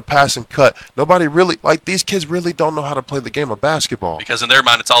knows how to pass and cut. Nobody really, like, these kids really don't know how to play the game of basketball. Because in their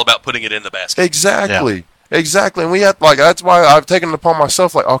mind, it's all about putting it in the basket. Exactly. Yeah. Exactly. And that's why I've taken it upon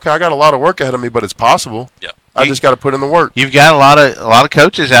myself, like, okay, I got a lot of work ahead of me, but it's possible. Yeah. I just got to put in the work. You've got a lot of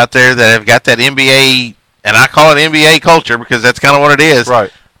coaches out there that have got that NBA, and I call it NBA culture because that's kind of what it is. Right.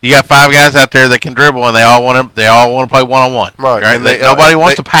 You got 5 guys out there that can dribble, and they all want to play one-on-one. Right. And nobody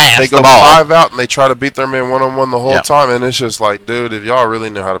wants to pass the ball. They go 5 out, and they try to beat their man one-on-one the whole time, and it's just like, dude, if y'all really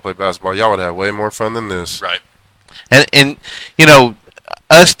knew how to play basketball, y'all would have way more fun than this. Right. And you know,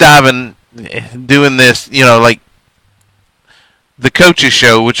 us doing this, you know, like the coaches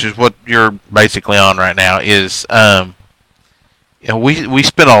show, which is what you're basically on right now, is you know, we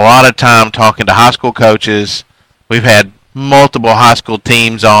spend a lot of time talking to high school coaches. We've had multiple high school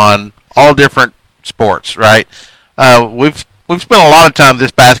teams on all different sports, right? We've spent a lot of time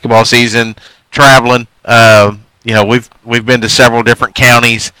this basketball season traveling. You know, we've been to several different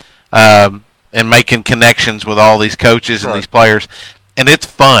counties and making connections with all these coaches and these players, and it's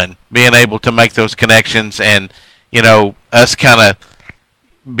fun being able to make those connections and, you know, us kind of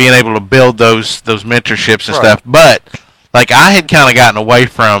being able to build those mentorships and Right. stuff. But like I had kind of gotten away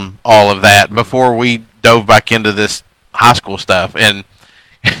from all of that before we dove back into this high school stuff. And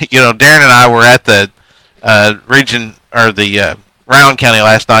Darren and I were at the region or the Rowan County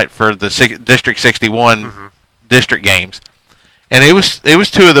last night for the District 61 district games, and it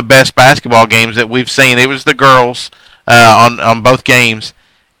was two of the best basketball games that we've seen. It was the girls on both games,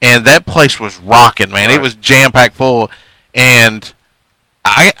 and that place was rocking, man. Right. It was jam packed full, and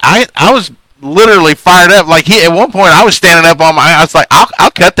I was literally fired up. Like at one point, I was standing up on I was like,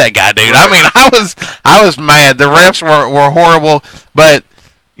 I'll cut that guy, dude. I mean, I was mad. The refs were horrible, but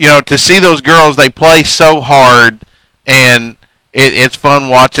to see those girls, they play so hard, and it's fun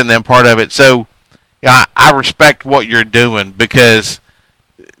watching them part of it. So I respect what you're doing because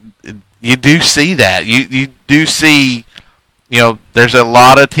you do see that. You do see, there's a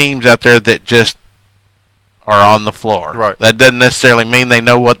lot of teams out there that just are on the floor. Right. That doesn't necessarily mean they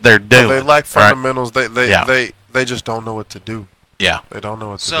know what they're doing. Well, they lack fundamentals. Right? They just don't know what to do. Yeah. They don't know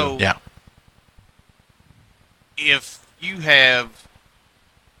what to do. So, yeah. If you have,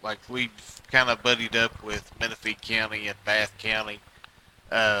 like we've kind of buddied up with Menifee County and Bath County,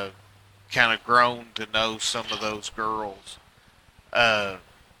 kind of grown to know some of those girls.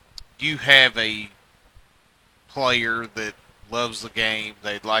 You have a player that loves the game.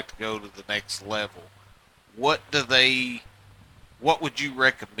 They'd like to go to the next level. What would you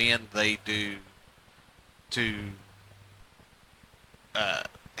recommend they do to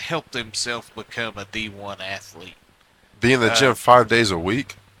help themselves become a D1 athlete? Be in the gym 5 days a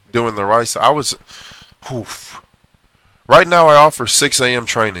week, doing the right side. Right now I offer 6 a.m.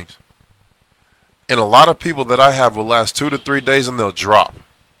 trainings. And a lot of people that I have will last 2 to 3 days and they'll drop.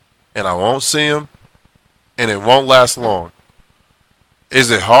 And I won't see them, and it won't last long. Is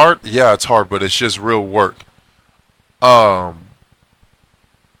it hard? Yeah, it's hard, but it's just real work. I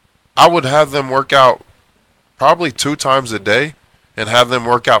would have them work out probably 2 times a day and have them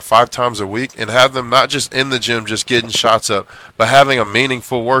work out 5 times a week and have them not just in the gym just getting shots up, but having a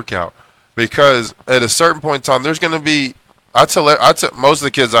meaningful workout. Because at a certain point in time, there's going to be, I tell most of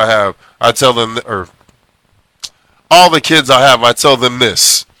the kids I have, I tell them, or all the kids I have, I tell them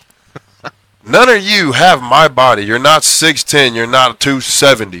this. None of you have my body. You're not 6'10", you're not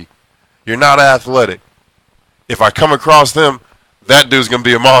 270. You're not athletic. If I come across them, that dude's going to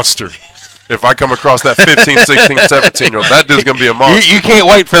be a monster. If I come across that 15, 16, 17-year-old, that dude's going to be a monster. You can't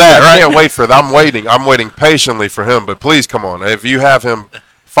wait for that, right? I can't wait for that. I'm waiting patiently for him, but please come on. If you have him,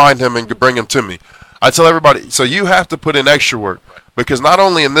 find him and bring him to me. I tell everybody, so you have to put in extra work because not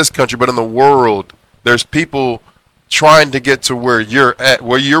only in this country, but in the world, there's people trying to get to where you're at,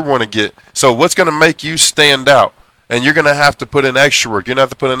 where you want to get. So what's going to make you stand out? And you're going to have to put in extra work. You're going to have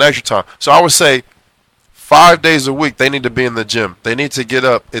to put in extra time. So I would say 5 days a week, they need to be in the gym. They need to get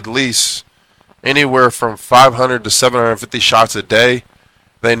up at least anywhere from 500 to 750 shots a day.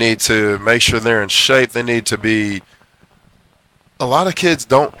 They need to make sure they're in shape. They need to be. A lot of kids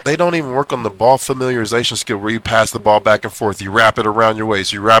don't even work on the ball familiarization skill where you pass the ball back and forth. You wrap it around your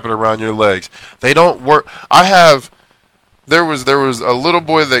waist. You wrap it around your legs. They don't work. There was a little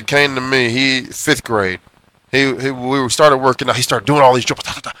boy that came to me. He 5th grade. We started working out. He started doing all these dribbles.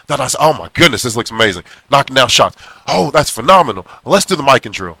 I said, oh my goodness, this looks amazing. Knocking down shots. Oh, that's phenomenal. Let's do the mic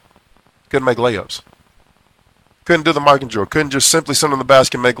and drill. Couldn't make layups. Couldn't do the mic and drill. Couldn't just simply sit on the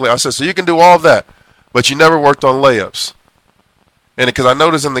basket and make layups. I said, so you can do all that, but you never worked on layups. And because I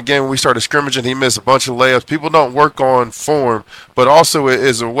noticed in the game when we started scrimmaging, he missed a bunch of layups. People don't work on form, but also it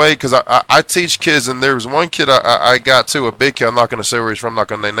is a way because I teach kids, and there was one kid I got to, a big kid. I'm not going to say where he's from. I'm not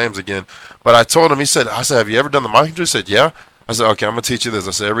going to name names again. But I told him, I said, have you ever done the mic and drill? He said, yeah. I said, okay, I'm going to teach you this.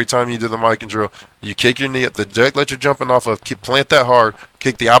 I said, every time you do the mic and drill, you kick your knee up. The deck that you're jumping off of, plant that hard,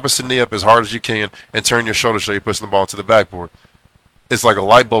 kick the opposite knee up as hard as you can, and turn your shoulder so you're pushing the ball to the backboard. It's like a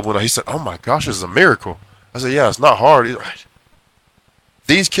light bulb went on. He said, oh my gosh, this is a miracle. I said, yeah, it's not hard. He's right.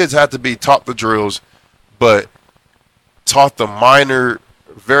 These kids had to be taught the drills, but taught the minor,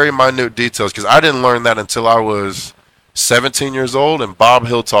 very minute details because I didn't learn that until I was 17 years old, and Bob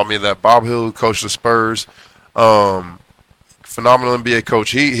Hill taught me that. Bob Hill, who coached the Spurs, phenomenal NBA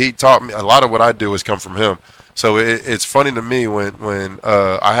coach. He taught me a lot of what I do has come from him. So it's funny to me when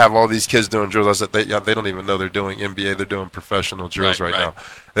I have all these kids doing drills. I said they don't even know they're doing NBA. They're doing professional drills right now.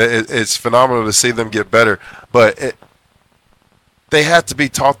 It's phenomenal to see them get better, but they have to be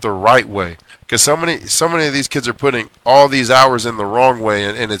taught the right way because so many of these kids are putting all these hours in the wrong way,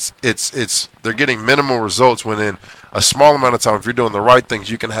 and it's they're getting minimal results when in a small amount of time, if you're doing the right things,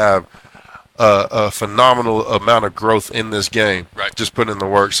 you can have a phenomenal amount of growth in this game. Right. Just putting in the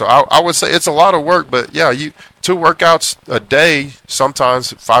work. So I would say it's a lot of work, but yeah, workouts a day,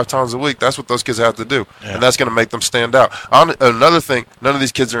 sometimes 5 times a week. That's what those kids have to do, and that's going to make them stand out. Another thing, none of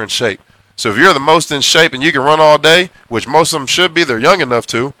these kids are in shape. So if you're the most in shape and you can run all day, which most of them should be, they're young enough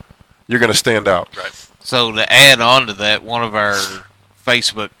to, you're going to stand out. Right. So to add on to that, one of our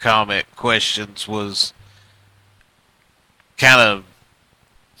Facebook comment questions was kind of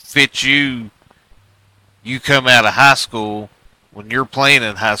fit you. You come out of high school. When you're playing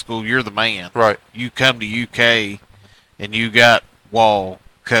in high school, you're the man. Right. You come to UK, and you got Wall,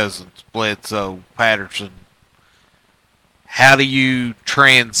 Cousins, Bledsoe, Patterson. How do you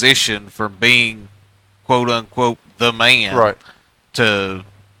transition from being, quote unquote, the man, Right, to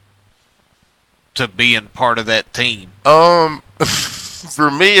being part of that team?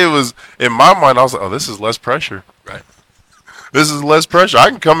 for me, it was, in my mind, I was like, oh, this is less pressure. Right. This is less pressure. I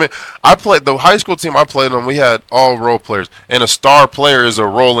can come in. I played the high school team I played on. We had all role players, and a star player is a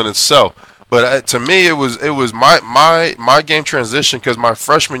role in itself. But to me, it was my game transition, because my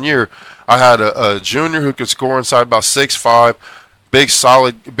freshman year, I had a junior who could score inside about 6'5", big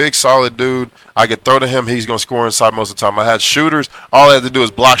solid dude. I could throw to him; he's gonna score inside most of the time. I had shooters. All I had to do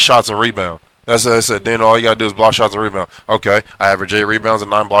was block shots and rebound. That's what I said. Then all you gotta do is block shots and rebound. Okay, I average 8 rebounds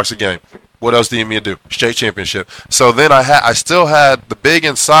and 9 blocks a game. What else do you need me to do? State championship. So then I still had the big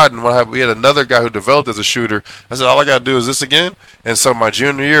inside, and we had another guy who developed as a shooter. I said, all I got to do is this again. And so my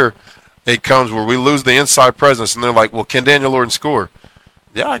junior year, it comes where we lose the inside presence, and they're like, well, can Daniel Orton score?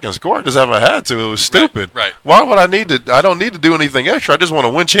 Yeah, I can score. I just haven't had to. It was stupid. Right. Why would I need to? I don't need to do anything extra. I just want to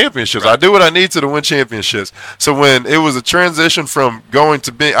win championships. Right. I do what I need to win championships. So when it was a transition from going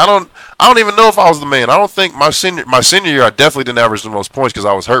to being, I don't even know if I was the man. I don't think my senior year I definitely didn't average the most points because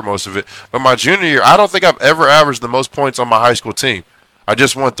I was hurt most of it. But my junior year, I don't think I've ever averaged the most points on my high school team. I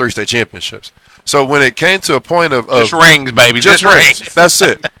just won 3 state championships. So when it came to a point of Just rings, baby. Just rings. rings. That's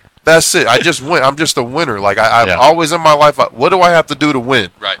it. That's it. I just win. I'm just a winner. Like I've Yeah. always in my life. What do I have to do to win?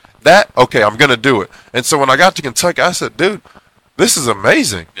 Right. Okay, I'm gonna do it. And so when I got to Kentucky, I said, dude, this is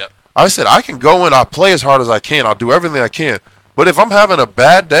amazing. Yep. I said, I can go in, I'll play as hard as I can, I'll do everything I can. But if I'm having a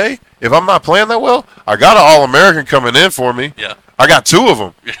bad day, if I'm not playing that well, I got an All-American coming in for me. Yeah. I got 2 of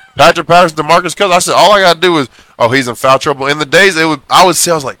them. Patrick Patterson, DeMarcus Cousins. I said, all I got to do is, he's in foul trouble. In the days, I would say,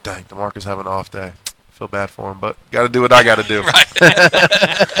 I was like, dang, DeMarcus having an off day. Feel bad for him, but got to do what I got to do.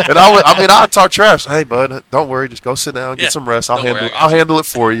 And I'd talk trash. Hey, bud, don't worry. Just go sit down, get some rest. I'll handle it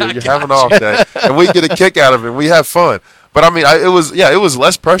for you. You're having an off day. And we get a kick out of it. And we have fun. But, it was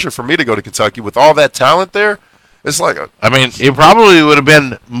less pressure for me to go to Kentucky. With all that talent there, it's like It probably would have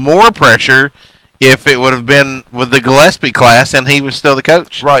been more pressure if it would have been with the Gillespie class and he was still the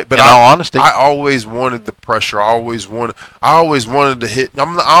coach. Right, but in all honesty, I always wanted the pressure. I always wanted to hit.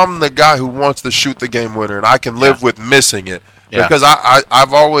 I'm the guy who wants to shoot the game winner, and I can live with missing it because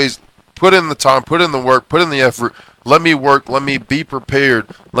I've always put in the time, put in the work, put in the effort. Let me work. Let me be prepared.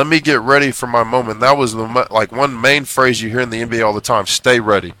 Let me get ready for my moment. That was one main phrase you hear in the NBA all the time: stay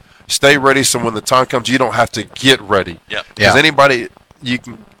ready. Stay ready, so when the time comes, you don't have to get ready. Yep. Because anybody, you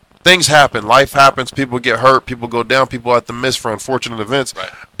can. Things happen. Life happens. People get hurt. People go down. People have to miss for unfortunate events. Right.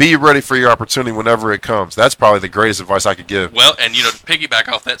 Be ready for your opportunity whenever it comes. That's probably the greatest advice I could give. Well, and to piggyback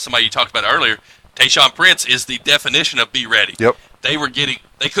off that, somebody you talked about earlier, Tayshaun Prince is the definition of be ready. Yep. They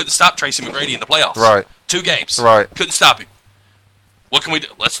couldn't stop Tracy McGrady in the playoffs. Right. 2 games. Right. Couldn't stop him. What can we do?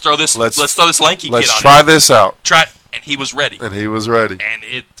 Let's throw this lanky kid on. Let's try this out. And he was ready. And he was ready. And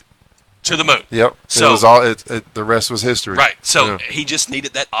it to the moon. Yep. So it was all. The rest was history. Right. So he just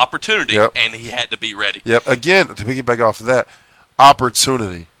needed that opportunity, and he had to be ready. Yep. Again, to piggyback off of that,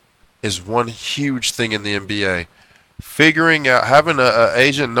 opportunity is one huge thing in the NBA. Figuring out, having an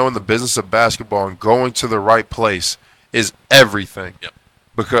agent knowing the business of basketball and going to the right place is everything. Yep.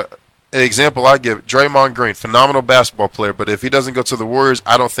 Because an example I give, Draymond Green, phenomenal basketball player, but if he doesn't go to the Warriors,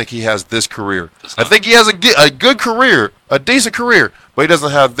 I don't think he has this career. I think he has a good career, a decent career, but he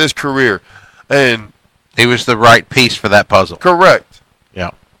doesn't have this career. And he was the right piece for that puzzle. Correct.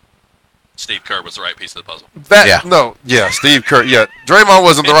 Yeah. Steve Kerr was the right piece of the puzzle. Steve Kerr. Yeah, Draymond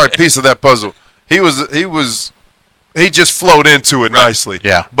wasn't the right piece of that puzzle. He just flowed into it nicely.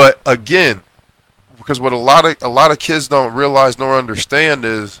 Yeah. But again, because what a lot of kids don't realize nor understand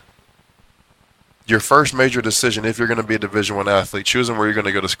is your first major decision, if you're going to be a Division I athlete, choosing where you're going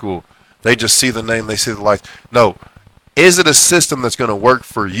to go to school. They just see the name, they see the lights. No, is it a system that's going to work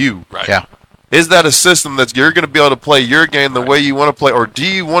for you? Right. Yeah. Is that a system that you're going to be able to play your game the way you want to play, or do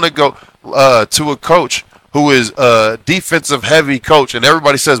you want to go to a coach who is a defensive-heavy coach, and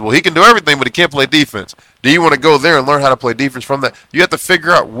everybody says, well, he can do everything, but he can't play defense? Do you want to go there and learn how to play defense from that? You have to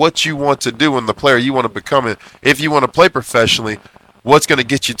figure out what you want to do and the player you want to become. If you want to play professionally, what's going to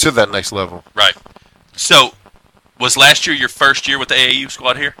get you to that next level? Right. So Was last year your first year with the AAU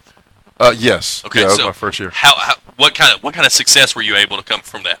squad here? Yes. Okay, Yeah, that was so my first year. What kind of success were you able to come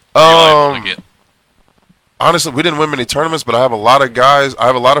from that? Were you able to get? Honestly, we didn't win many tournaments, but I have a lot of guys. I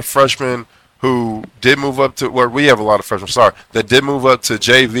have a lot of freshmen who did move up to where we have a lot of freshmen. Sorry, that did move up to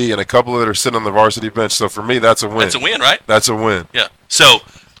JV, and a couple that are sitting on the varsity bench. So for me, that's a win. That's a win, right? That's a win. Yeah. So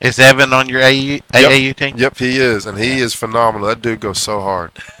Is Evan on your AAU team? Yep, he is, and he is phenomenal. That dude goes so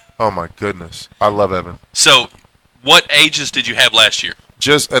hard. Oh my goodness, I love Evan. So, what ages did you have last year?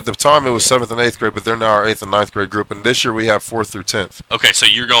 Just at the time, it was 7th and 8th grade, but they're now our 8th and 9th grade group, and this year we have 4th through 10th. Okay, so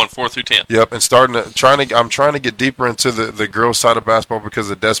you're going 4th through 10th. Yep, and I'm trying to get deeper into the girls' side of basketball because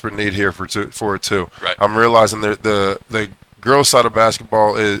of the desperate need here for it too. Right. I'm realizing that the girls' side of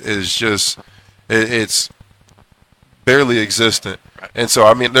basketball is just it's barely existent, Right. and so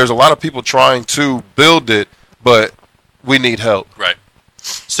I mean, there's a lot of people trying to build it, but we need help. Right.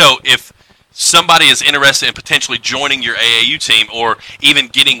 So if somebody is interested in potentially joining your AAU team or even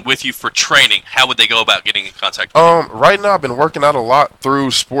getting with you for training, how would they go about getting in contact with you? Right now I've been working out a lot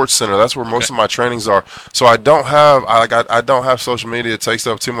through Sports Center. That's where most of my trainings are. So I don't have social media. It takes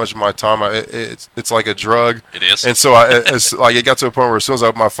up too much of my time. It's like a drug. It is. And so it's like it got to a point where as soon as I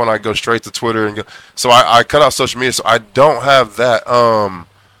open my phone, I go straight to Twitter and go. So I cut out social media. So I don't have that.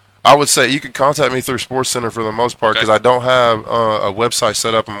 I would say you could contact me through Sports Center for the most part because I don't have a website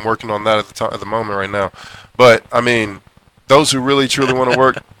set up. I'm working on that at the moment right now. But I mean, those who really truly want to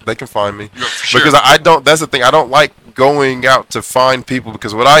work, they can find me. Sure. Because I don't. That's the thing. I don't like going out to find people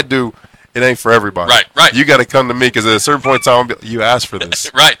because what I do, it ain't for everybody. Right. You got to come to me because at a certain point in time, you asked for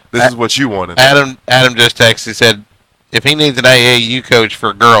this. Right. This is what you wanted. Adam just texted. He said, if he needs an AAU coach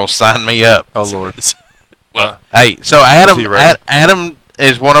for girls, sign me up. Oh Lord. Well, Hey, so Adam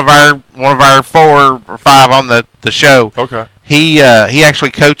is one of our 4 or 5 on the show. Okay. He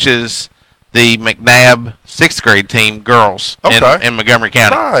actually coaches the McNabb 6th grade team girls in Montgomery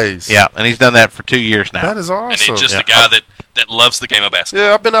County. Nice. Yeah, and he's done that for 2 years now. That is awesome. and he's just a guy that loves the game of basketball.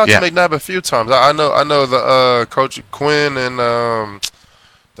 Yeah, I've been out Yeah. to McNabb a few times. I know the coach Quinn and I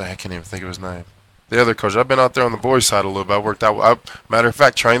can't even think of his name. The other coach. I've been out there on the boys' side a little bit. I worked out. Matter of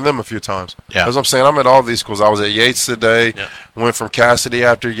fact, trained them a few times. Yeah. As I'm saying, I'm at all these schools. I was at Yates today. Yeah. Went from Cassidy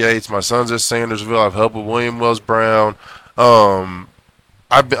after Yates. My son's at Sandersville. I've helped with William Wells Brown. I'm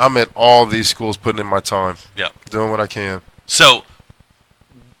at all these schools, putting in my time. Yeah. Doing what I can. So,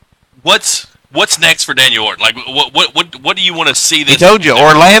 what's next for Daniel Orton? Like, what do you want to see He this? told you,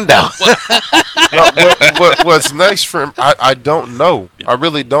 Orlando. What's next for him? I don't know. I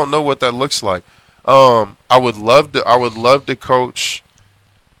really don't know what that looks like. I would love to coach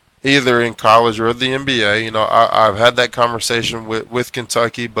either in college or the NBA. You know, I've had that conversation with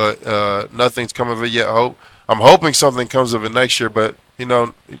Kentucky, but nothing's come of it yet. I'm hoping something comes of it next year, but you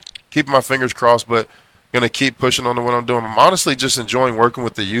know, keeping my fingers crossed. But gonna keep pushing on to what I'm doing. I'm honestly just enjoying working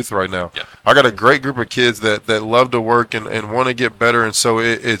with the youth right now. Yeah. I got a great group of kids that love to work and want to get better, and so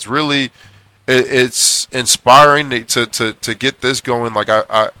it's really it's inspiring to get this going. Like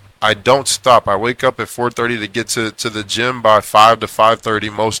I don't stop. I wake up at 4:30 to get to the gym by 5 to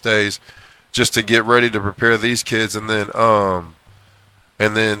 5:30 most days, just to get ready to prepare these kids, and then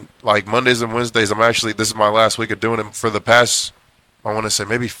like Mondays and Wednesdays, this is my last week of doing it for the past, I want to say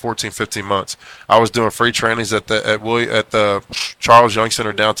maybe 14, 15 months. I was doing free trainings at the Charles Young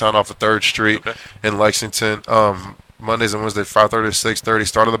Center downtown off of 3rd Street in Lexington. Mondays and Wednesdays, 5:30 to 6:30.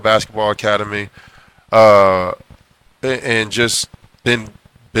 Started the basketball academy, and just been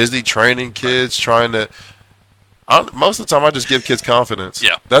busy training kids, trying to. Most of the time, I just give kids confidence.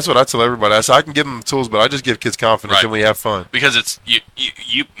 Yeah. That's what I tell everybody. I can give them the tools, but I just give kids confidence, Right. and we have fun. Because it's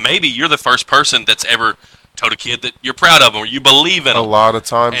you maybe you're the first person that's ever told a kid that you're proud of them or you believe in A them. lot of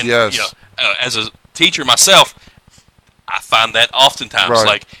times, And, yes. you know, as a teacher myself, I find that oftentimes, Right.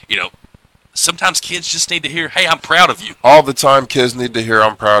 like, you know, sometimes kids just need to hear, "Hey, I'm proud of you." All the time, kids need to hear,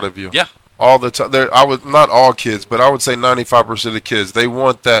 "I'm proud of you." Yeah. All the time. Not all kids, but I would say 95% of kids. They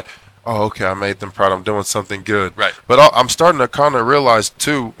want that. Oh, okay, I made them proud. I'm doing something good. Right. But I'm starting to kind of realize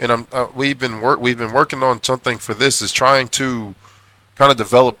too, and we've been working on something for this, is trying to kind of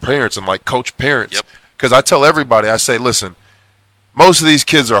develop parents and like coach parents. Yep. Because I tell everybody, I say, listen, most of these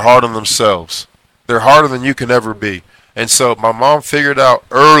kids are hard on themselves. They're harder than you can ever be. And so my mom figured out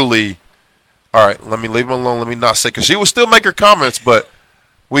early. All right, let me leave them alone. Let me not say, because she would still make her comments, but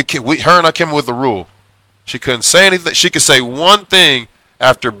her and I came up with a rule. She couldn't say anything. She could say one thing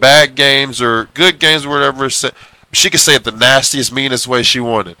after bad games or good games or whatever. She could say it the nastiest, meanest way she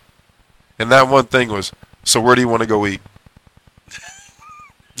wanted. And that one thing was, "So where do you want to go eat?"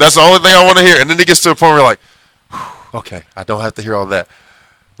 That's the only thing I want to hear. And then it gets to a point where you're like, okay, I don't have to hear all that.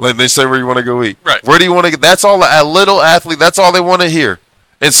 Like they say, where you want to go eat. Right. Where do you want to get? That's all. A little athlete. That's all they want to hear.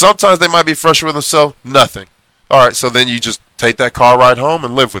 And sometimes they might be frustrated with themselves. Nothing. All right. So then you just take that car ride home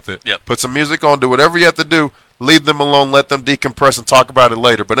and live with it. Yep. Put some music on. Do whatever you have to do. Leave them alone. Let them decompress and talk about it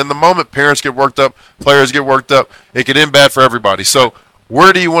later. But in the moment, parents get worked up. Players get worked up. It could end bad for everybody. So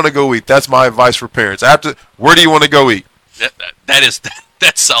where do you want to go eat? That's my advice for parents. Where do you want to go eat? That's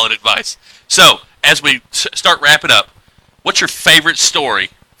solid advice. So as we start wrapping up, what's your favorite story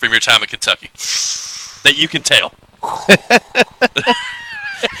from your time in Kentucky that you can tell?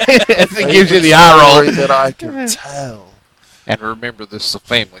 It gives you the eye roll. That I can tell. And remember, this is a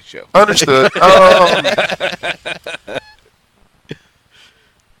family show. Understood.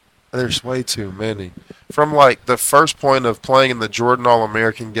 There's way too many. From like the first point of playing in the Jordan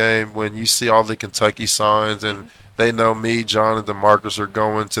All-American game, when you see all the Kentucky signs and they know me, John, and DeMarcus are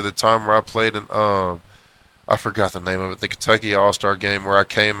going, to the time where I played in I forgot the name of it, the Kentucky All-Star game, where I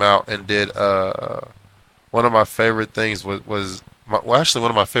came out and did one of my favorite things was actually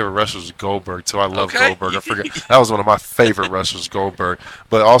one of my favorite wrestlers was Goldberg too. I love Goldberg. I forget that was one of my favorite wrestlers, Goldberg.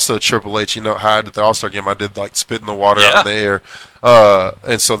 But also Triple H. You know how I did the All-Star game? I did like spit in the water out in the air,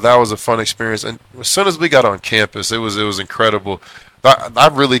 and so that was a fun experience. And as soon as we got on campus, it was incredible. I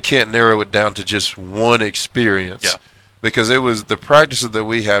really can't narrow it down to just one experience. Yeah. Because it was the practices that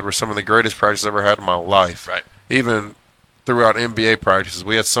we had were some of the greatest practices I've ever had in my life. Right. Even throughout NBA practices,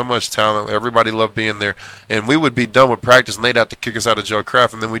 we had so much talent. Everybody loved being there. And we would be done with practice, and they'd have to kick us out of Joe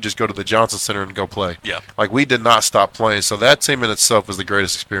Kraft, and then we'd just go to the Johnson Center and go play. Yeah. Like, we did not stop playing. So that team in itself was the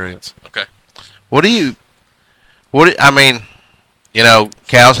greatest experience. Okay. I mean, you know,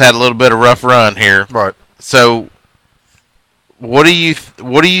 Cal's had a little bit of rough run here. Right. So what do you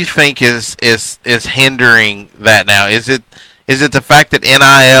think is hindering that now? Is it the fact that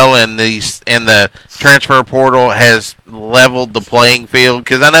NIL and the transfer portal has leveled the playing field?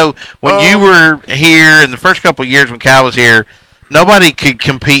 Because I know when you were here in the first couple of years when Cal was here, nobody could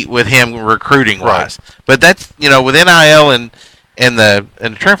compete with him recruiting wise. Right. But that's, you know, with NIL and the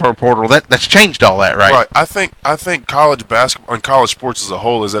transfer portal, that's changed all that, right? Right. I think college basketball and college sports as a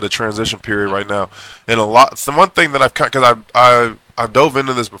whole is at a transition period right now. And the one thing that I've dove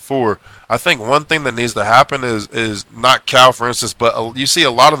into this before. I think one thing that needs to happen is not Cal, for instance, but you see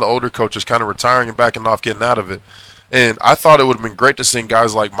a lot of the older coaches kind of retiring and backing off, getting out of it. And I thought it would have been great to see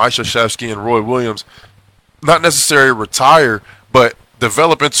guys like Mike Krzyzewski and Roy Williams not necessarily retire, but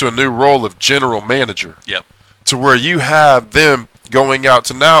develop into a new role of general manager. Yep. To where you have them going out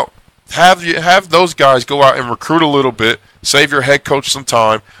to now have those guys go out and recruit a little bit, save your head coach some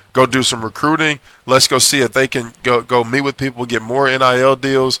time, go do some recruiting. Let's go see if they can go meet with people, get more NIL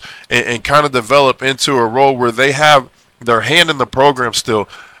deals, and kind of develop into a role where they have their hand in the program still,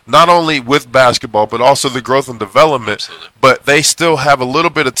 not only with basketball, but also the growth and development. Absolutely. But they still have a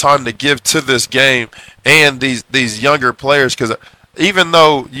little bit of time to give to this game and these younger players, because even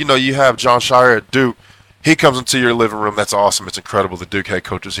though, you know, you have John Shire at Duke, he comes into your living room. That's awesome. It's incredible. The Duke head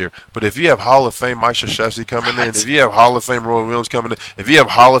coach is here. But if you have Hall of Fame Mike Krzyzewski coming in, if you have Hall of Fame Roy Williams coming in, if you have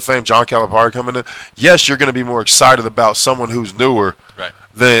Hall of Fame John Calipari coming in, yes, you're going to be more excited about someone who's newer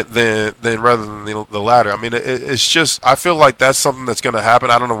than rather than the latter. I mean, it's just, I feel like that's something that's going to happen.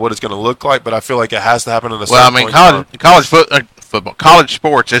 I don't know what it's going to look like, but I feel like it has to happen in a certain point. Well, I mean, college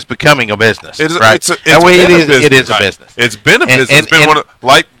sports is becoming a business. It is, right? It is a business. It's been a business. It's been one of,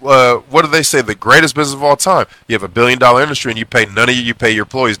 what do they say? The greatest business of all time. You have $1 billion industry, and you pay you pay your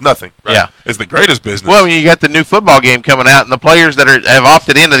employees nothing. Right? Yeah, it's the greatest business. Well, you got the new football game coming out, and the players that have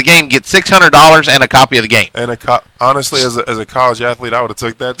opted into the game get $600 and a copy of the game. And honestly, as a college athlete, I would have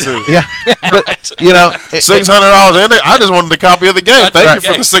took that too. Yeah, but you know, $600, and I just wanted a copy of the game. Thank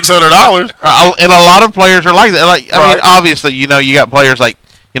you for the $600. And a lot of players are like that. Like, I mean, obviously, you know, you got players like,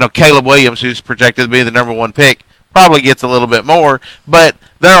 you know, Caleb Williams, who's projected to be the number one pick, probably gets a little bit more. But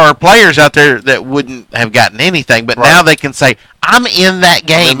there are players out there that wouldn't have gotten anything, but now they can say, I'm in that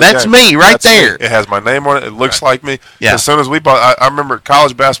game. That's me right there. Me. It has my name on it. It looks like me. Yeah. As soon as we bought, I remember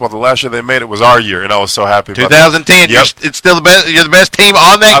college basketball, the last year they made it was our year, and I was so happy about 2010, Yep. It's still the best. You're the best team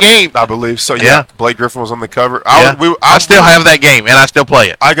on that game. I believe so. Yeah. Blake Griffin was on the cover. I still have that game, and I still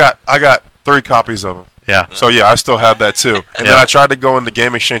play it. I got 3 copies of them. Yeah. So yeah, I still have that too. And then I tried to go in the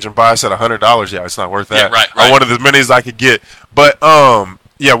game exchange and buy. I said $100. Yeah, it's not worth that. Yeah, right. I wanted as many as I could get. But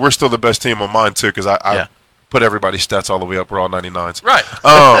yeah, we're still the best team on mine too, because I put everybody's stats all the way up. We're all 99s. Right.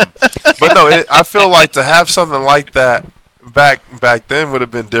 But no, I feel like to have something like that back then would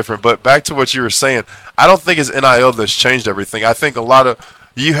have been different. But back to what you were saying, I don't think it's NIL that's changed everything. I think a lot of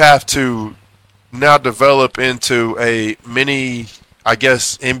you have to now develop into a mini, I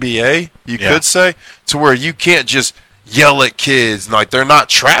guess, NBA, you could say, to where you can't just yell at kids. Like, they're not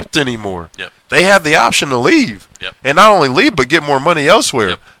trapped anymore. Yep. They have the option to leave. Yep. And not only leave, but get more money elsewhere.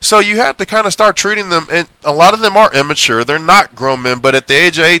 Yep. So you have to kind of start treating them, and a lot of them are immature. They're not grown men, but at the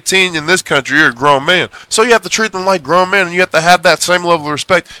age of 18 in this country, you're a grown man. So you have to treat them like grown men, and you have to have that same level of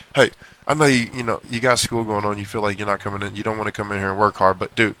respect. Hey, I know you got school going on. You feel like you're not coming in. You don't want to come in here and work hard.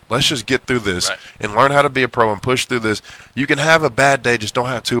 But, dude, let's just get through this and learn how to be a pro and push through this. You can have a bad day. Just don't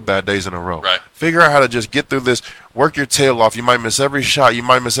have 2 bad days in a row. Right. Figure out how to just get through this. Work your tail off. You might miss every shot. You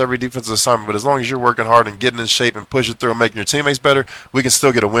might miss every defensive assignment. But as long as you're working hard and getting in shape and pushing through and making your teammates better, we can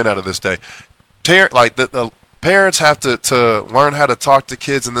still get a win out of this day. The parents have to learn how to talk to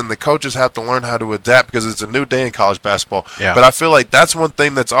kids, and then the coaches have to learn how to adapt because it's a new day in college basketball. Yeah. But I feel like that's one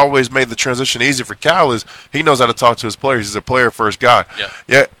thing that's always made the transition easy for Cal is he knows how to talk to his players. He's a player-first guy.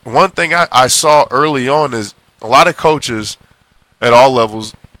 Yeah. One thing I saw early on is a lot of coaches at all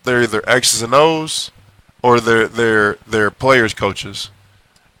levels, they're either X's and O's or they're players' coaches.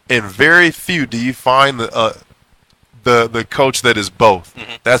 And very few do you find the coach that is both.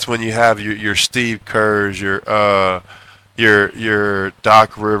 Mm-hmm. That's when you have your Steve Kerrs, your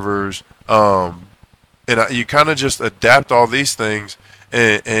Doc Rivers, and you kind of just adapt all these things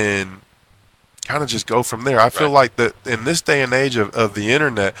and kind of just go from there. I feel like that in this day and age of the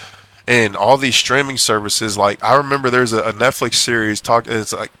internet and all these streaming services, like I remember there's a Netflix series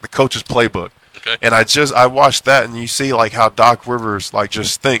it's like the Coach's Playbook. Okay. And I watched that, and you see like how Doc Rivers like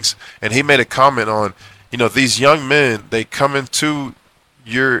just thinks, and he made a comment on, these young men, they come into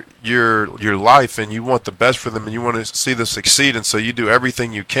your life, and you want the best for them, and you want to see them succeed, and so you do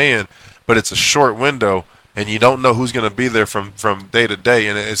everything you can, but it's a short window, and you don't know who's going to be there from day to day,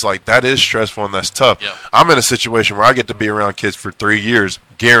 and it's like that is stressful and that's tough. Yeah. I'm in a situation where I get to be around kids for 3 years,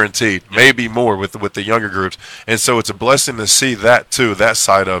 guaranteed, maybe more with the younger groups, and so it's a blessing to see that too, that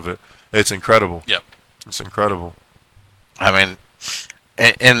side of it. It's incredible. Yep. It's incredible. I mean,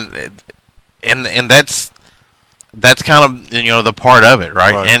 and that's kind of the part of it,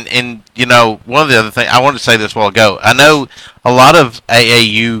 right? And one of the other things I wanted to say this a while ago. I know a lot of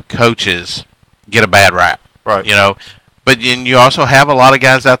AAU coaches get a bad rap, right? But then you also have a lot of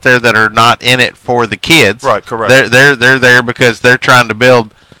guys out there that are not in it for the kids, right? Correct. They're there because they're trying to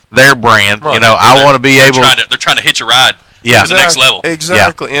build their brand. Right. I want to be able. They're trying to hitch a ride. Yeah, to the next level.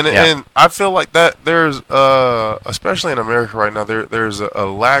 Exactly, yeah. And I feel like that there's especially in America right now there's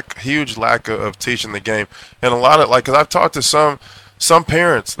a huge lack of teaching the game, and a lot of because I've talked to some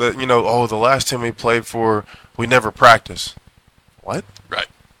parents that the last team we played for we never practiced. What? Right.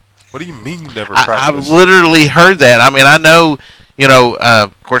 What do you mean you never practiced? I've literally heard that. I mean, I know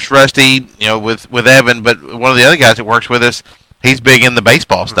of course Rusty with Evan, but one of the other guys that works with us, he's big in the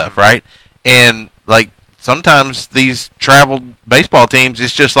baseball stuff, right? And like. Sometimes these travel baseball teams,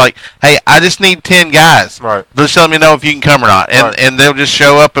 it's just like, hey, I just need 10 guys. Right. Just let me know if you can come or not. And they'll just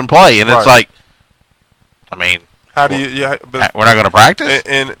show up and play. And it's like, I mean, how do you? Yeah, but we're not going to practice.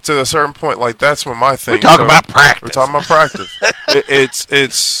 And to a certain point, like that's what my thing. We're talking about practice. We're talking about practice.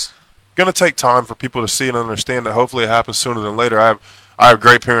 It's going to take time for people to see and understand that. Hopefully, it happens sooner than later. I have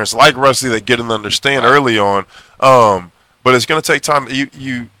great parents like Rusty that get and understand early on. But it's going to take time.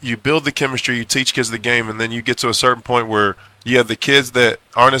 You build the chemistry, you teach kids the game, and then you get to a certain point where you have the kids that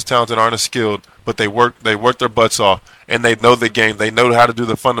aren't as talented, aren't as skilled, but they work their butts off, and they know the game. They know how to do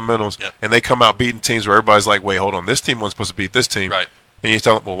the fundamentals, and they come out beating teams where everybody's like, wait, hold on, this team wasn't supposed to beat this team. Right. And you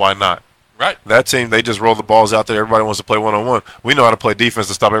tell them, well, why not? Right. That team, they just roll the balls out there. Everybody wants to play one-on-one. We know how to play defense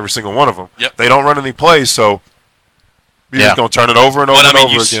to stop every single one of them. Yep. They don't run any plays, so you're just going to turn it over and over and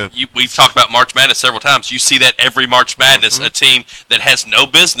over again. We've talked about March Madness several times. You see that every March Madness, a team that has no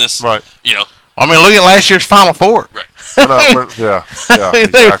business. Right. I mean, look at last year's Final Four. Right. Yeah,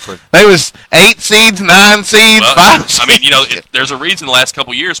 exactly. They was 8 seeds, 9 seeds, 5 seeds. I mean, there's a reason the last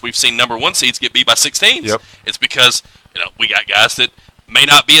couple of years we've seen number 1 seeds get beat by 16s. Yep. It's because we got guys that may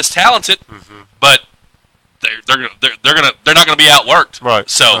not be as talented, but they're not going to be outworked. Right.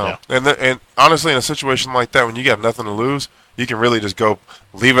 So and honestly, in a situation like that, when you got nothing to lose, you can really just go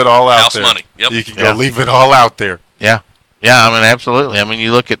leave it all out house there. Money. Yep. You can go leave it all out there. Yeah. I mean, absolutely. I mean,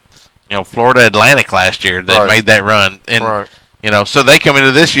 you look at Florida Atlantic last year that made that run, and so they come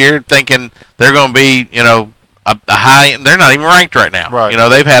into this year thinking they're going to be a high. They're not even ranked right now. Right.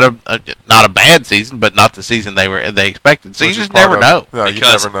 They've had not a bad season, but not the season they expected. So you just never know. No,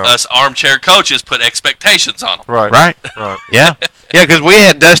 because you never know. Us armchair coaches put expectations on them. Right. Yeah. Because we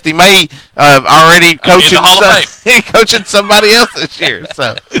had Dusty May already coaching in the Hall of Fame. coaching somebody else this year.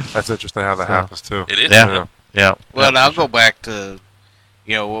 So that's interesting how that happens too. It is. Yeah. Well, I'll go back to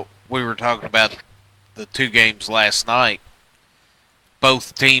what we were talking about the 2 games last night.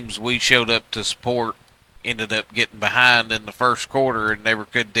 Both teams we showed up to support ended up getting behind in the first quarter and never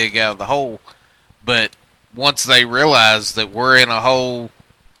could dig out of the hole. But once they realized that we're in a hole,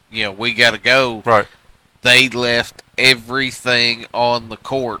 we got to go. Right. They left everything on the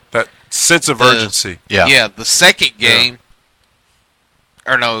court. That sense of urgency. Yeah. The second game,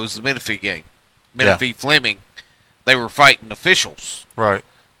 or no, it was the Menifee game. Menifee Fleming, they were fighting officials. Right.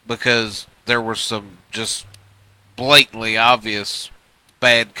 Because there were some just blatantly obvious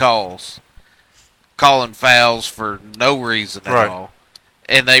bad calls. Calling fouls for no reason at all.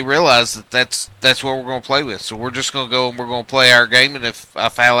 And they realized that that's what we're going to play with. So we're just going to go and we're going to play our game. And if I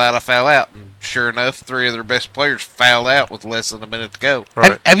foul out, I foul out. And sure enough, 3 of their best players fouled out with less than a minute to go.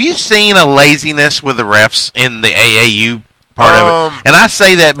 Right. Have you seen a laziness with the refs in the AAU part of it? And I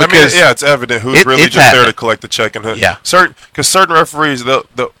say that because it's evident who's really just there to collect the check and certain referees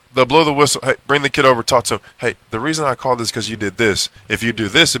they'll blow the whistle. Hey, bring the kid over, talk to him. Hey, the reason I called this because you did this. If you do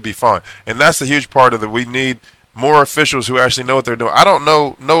this, it'd be fine. And that's the huge part of it. We need more officials who actually know what they're doing. I don't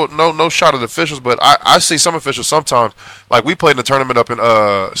know, no shot at officials, but I see some officials sometimes. Like we played in a tournament up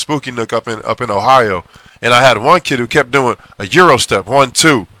in Spooky Nook up in Ohio, and I had one kid who kept doing a Euro step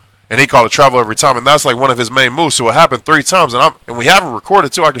 1-2, and he called a travel every time, and that's like one of his main moves. So it happened 3 times, and we have it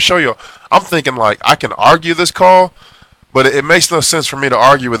recorded too. I can show you. I'm thinking like I can argue this call, but it makes no sense for me to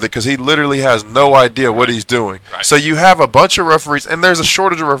argue with it because he literally has no idea what he's doing. Right. So you have a bunch of referees, and there's a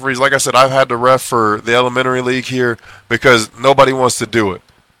shortage of referees. Like I said, I've had to ref for the elementary league here because nobody wants to do it.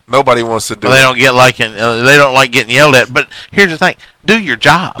 Nobody wants to do it. They don't don't like getting yelled at. But here's the thing: do your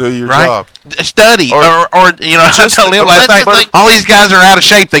job. Do your job. Study, or I told him last night. All these guys are out of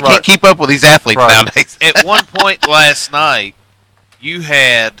shape. They can't keep up with these athletes nowadays. At one point last night, you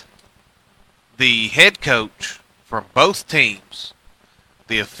had the head coach from both teams,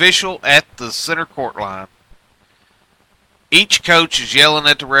 the official at the center court line. Each coach is yelling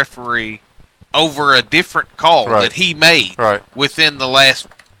at the referee over a different call that he made within the last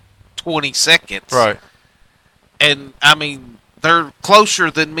 20 seconds. Right. And, I mean, they're closer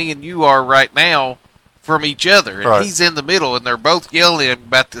than me and you are right now from each other. And he's in the middle, and they're both yelling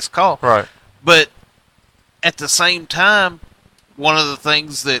about this call. Right. But at the same time, one of the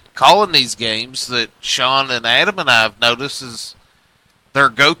things that calling these games that Sean and Adam and I have noticed is their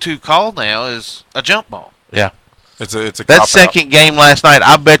go-to call now is a jump ball. Yeah. It's a that second game last night,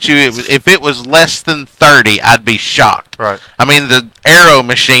 I bet you if it was less than 30, I'd be shocked. Right. I mean, the arrow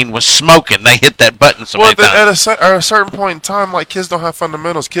machine was smoking. They hit that button so many times. At a certain point in time, like, kids don't have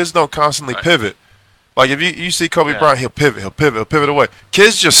fundamentals. Kids don't constantly pivot. Like, if you see Kobe Bryant, he'll pivot away.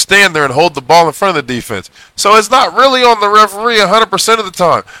 Kids just stand there and hold the ball in front of the defense. So it's not really on the referee 100% of the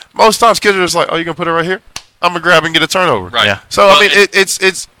time. Most times, kids are just like, oh, you going to put it right here? I'm going to grab and get a turnover. Right. Yeah. So, I mean,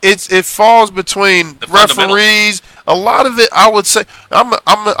 it falls between referees. A lot of it, I would say, I'm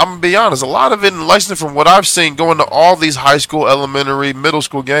going to be honest, a lot of it in Lexington, from what I've seen, going to all these high school, elementary, middle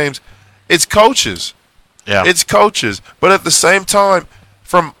school games, it's coaches. Yeah. It's coaches. But at the same time,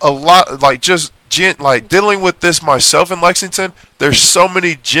 from a lot, like, just dealing with this myself in Lexington, there's so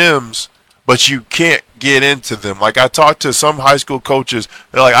many gyms, but you can't get into them. Like, I talked to some high school coaches,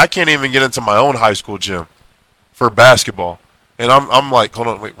 they're like, I can't even get into my own high school gym for basketball. And I'm like, hold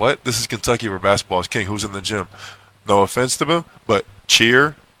on, wait, what? This is Kentucky where basketball is king. Who's in the gym? No offense to them, but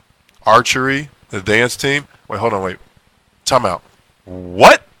cheer, archery, the dance team. Wait. Time out.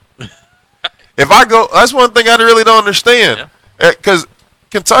 What? If I go, that's one thing I really don't understand. Because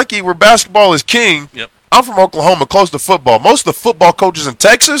Kentucky, where basketball is king, I'm from Oklahoma, close to football. Most of the football coaches in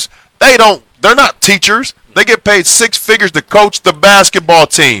Texas, they're not teachers. They get paid 6 figures to coach the basketball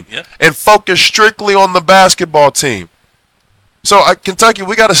team and focus strictly on the basketball team. So Kentucky,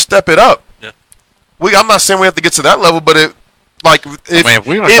 we got to step it up. I'm not saying we have to get to that level, but if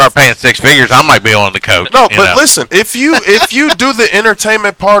we want to start paying 6 figures, I might be on the coach. No, but listen, if you do the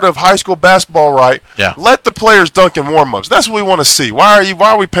entertainment part of high school basketball right, let the players dunk in warm-ups. That's what we want to see. Why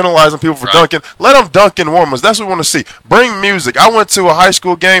are we penalizing people for dunking? Let them dunk in warm-ups. That's what we want to see. Bring music. I went to a high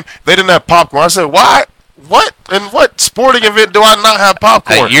school game. They didn't have popcorn. I said, why? What? In what sporting event do I not have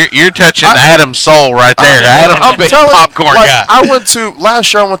popcorn? Hey, you're touching Adam's soul right there. I'm a big popcorn guy.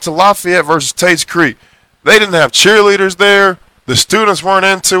 Last year I went to Lafayette versus Tate's Creek. They didn't have cheerleaders there. The students weren't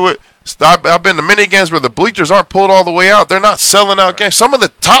into it. I've been to many games where the bleachers aren't pulled all the way out. They're not selling out games. Some of the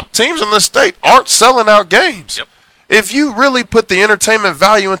top teams in the state aren't selling out games. Yep. If you really put the entertainment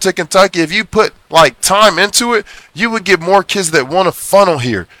value into Kentucky, if you put time into it, you would get more kids that want to funnel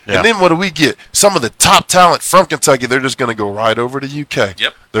here. Yeah. And then what do we get? Some of the top talent from Kentucky, they're just going to go right over to UK.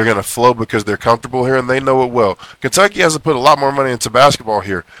 Yep. They're going to flow because they're comfortable here and they know it well. Kentucky has to put a lot more money into basketball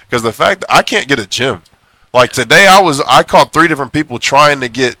here because the fact that I can't get a gym. Like today, I called 3 different people trying to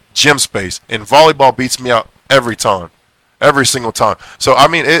get gym space, and volleyball beats me out every time, every single time. So I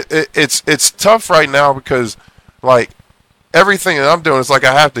mean, it's tough right now because like everything that I'm doing is like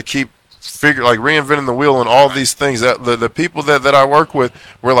I have to keep reinventing the wheel and all these things that the people that I work with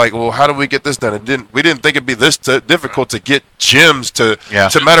were like, well, how do we get this done? We didn't think it'd be this difficult to get gyms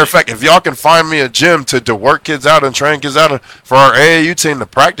to matter of fact, if y'all can find me a gym to work kids out and train kids out for our AAU team to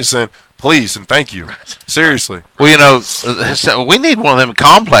practice in, please and thank you. Seriously. Well, so we need one of them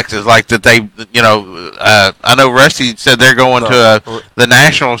complexes like that. They, I know Rusty said they're going to the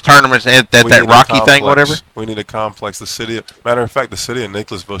nationals tournaments at that Rocky thing, whatever. We need a complex. Matter of fact, the city of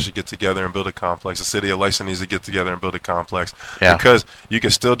Nicholasville should get together and build a complex. The city of Lacey needs to get together and build a complex because you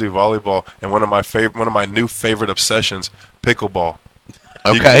can still do volleyball. And one of my new favorite obsessions, pickleball.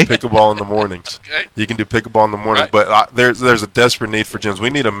 Okay. You can do pickleball in the mornings. Okay. You can do pickleball in the morning, Right. but there's a desperate need for gyms.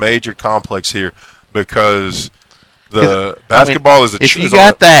 We need a major complex here because the basketball is a. If you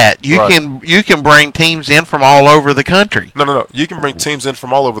got that, you Right. you can bring teams in from all over the country. No. You can bring teams in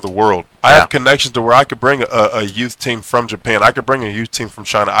from all over the world. I have connections to where I could bring a youth team from Japan. I could bring a youth team from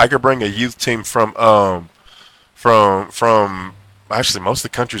China. I could bring a youth team from actually most of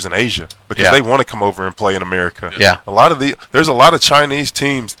the countries in Asia because they want to come over and play in America. Yeah. There's a lot of Chinese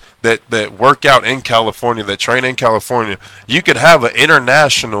teams that work out in California, that train in California. You could have an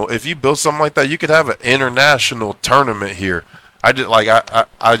international, if you build something like that, you could have an international tournament here.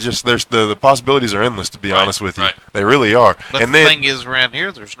 There's the possibilities are endless, to be honest with you. Right. They really are. But and the then thing is, around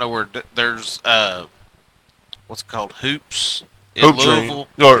here, there's nowhere. There's what's it called, hoops in Hoop Dream, Louisville.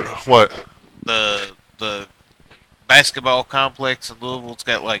 or what? The basketball complex in Louisville. It's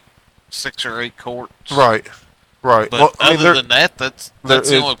got like 6 or 8 courts. Right. But Well, I mean, other than that, that's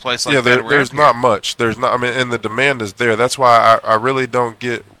the only place like that around there's here. not much. There's not. I mean, and the demand is there. That's why I really don't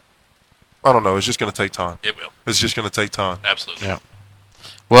get. I don't know. It's just going to take time. It will. It's just going to take time. Absolutely. Yeah.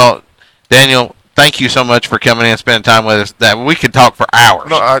 Well, Daniel, thank you so much for coming in and spending time with us. That we could talk for hours.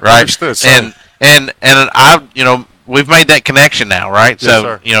 No, I right? understood. So, And I, we've made that connection now, right? Yes,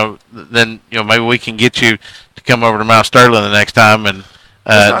 sir. Then maybe we can get you to come over to Mount Sterling the next time, and It's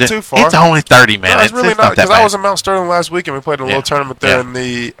not too far. It's only 30 minutes. no, it's really not that because bad. I was in Mount Sterling last week and we played in a little tournament there in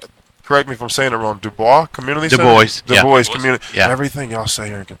the. Correct me if I'm saying it wrong. Dubois Community Du Center? Bois, yeah. Du Bois Community. Yeah. Everything y'all say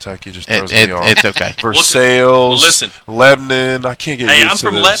here in Kentucky just throws me It, off. it's okay. Versailles, listen. Lebanon. I can't get Hey, used I'm to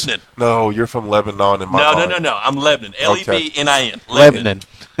from this. Lebanon. No, you're from Lebanon in my mind. No. I'm Lebanon. Okay. Lebanon. Lebanon.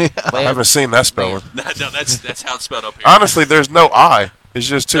 I haven't seen that spelling. No, that's how it's spelled up here. Honestly, there's no I. It's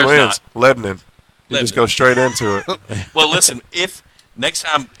just 2 There's N's. Lebanon. You just go straight into it. Well, listen. If next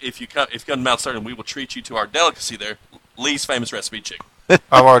time if you come to Mount Sterling, we will treat you to our delicacy there, Lee's famous recipe chicken.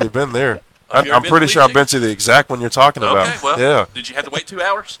 I've already been there. Have you ever I'm been pretty to sure I've Lee's been to the exact one you're talking about. Okay, well, Yeah. Did you have to wait 2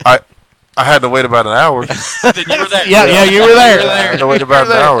 hours? I had to wait about an hour. Then you were there. Yeah, you were there. I had to wait about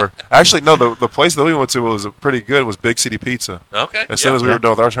an hour. Actually, no, the place that we went to was pretty good. Was Big City Pizza. Okay. As soon as we were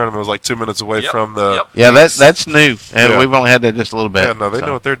done with our tournament, it was like 2 minutes away Yep, from the. yep. Yeah, that's new, and Yeah. we've only had that just a little bit. Yeah, no, they so.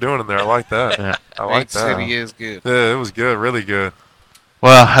 know what they're doing in there. I like that. Yeah. I like Big that. City is good. Yeah, it was good, really good.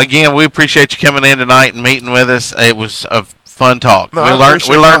 Well, again, we appreciate you coming in tonight and meeting with us. It was a fun talk. No, we I learned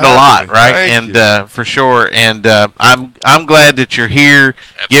appreciate a y'all lot, having me. right? Thank And for sure. And I'm glad that you're here,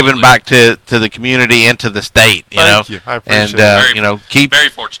 giving Absolutely. back to the community and to the state. Thank you. I appreciate and it. keep Very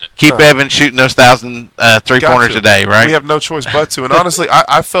fortunate. Evan shooting those 1,000 3-pointers Gotcha. a day, right? We have no choice but to. And honestly,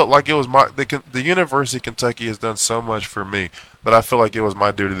 I felt like it was the University of Kentucky has done so much for me that I feel like it was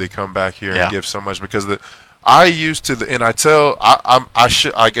my duty to come back here Yeah. and give so much because I used to, and I tell, I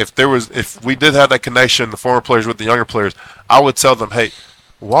should, like, if we did have that connection, the former players with the younger players, I would tell them, hey,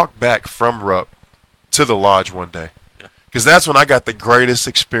 walk back from Rupp to the lodge one day. Because that's when I got the greatest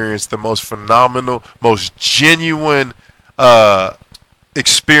experience, the most phenomenal, most genuine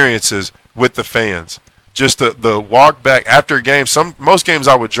experiences with the fans. Just the walk back after a game. Most games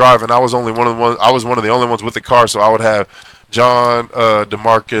I would drive, and I was one of the only ones with the car, so I would have John,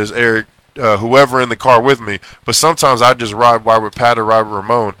 DeMarcus, Eric, whoever in the car with me. But sometimes I'd just ride with Pat or ride with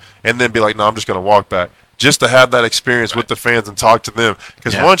Ramon, and then be like, no, I'm just going to walk back. Just to have that experience with the fans and talk to them.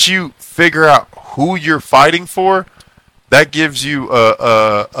 Because once you figure out who you're fighting for, that gives you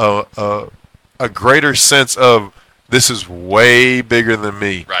a greater sense of this is way bigger than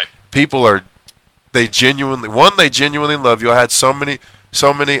me. Right. They genuinely love you. I had so many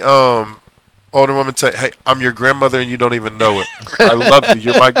older women say, "Hey, I'm your grandmother, and you don't even know it. I love you.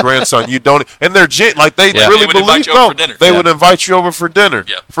 You're my grandson. You don't." And they're like they Yeah. really They would invite believe. you over for dinner. They Yeah. would invite you over for dinner,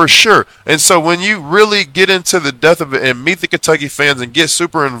 Yeah. for sure. And so when you really get into the depth of it and meet the Kentucky fans and get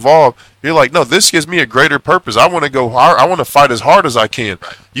super involved, you're like, no, this gives me a greater purpose. I want to go hard. I want to fight as hard as I can.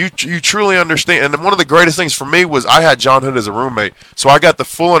 Right. You truly understand. And one of the greatest things for me was I had John Hood as a roommate, so I got the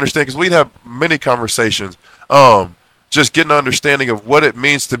full understanding because we'd have many conversations. Just getting an understanding of what it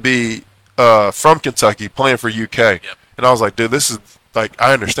means to be from Kentucky playing for UK. Yep. And I was like, dude, this is like,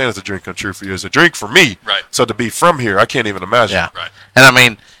 I understand it's a dream come true for you. It's a drink for me. Right. So to be from here, I can't even imagine. Yeah. Right. And I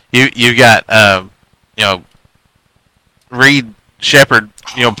mean, you got Reed Shepard,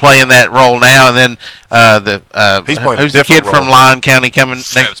 playing that role now, and then He's playing a who's the different kid from role. Lyon County coming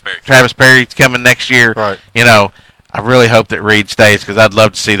Travis Perry. Travis Perry's coming next year. Right. I really hope that Reed stays because I'd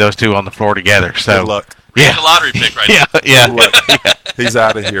love to see those two on the floor together. So Good luck. He's a lottery pick right yeah, now. yeah, Good luck. He's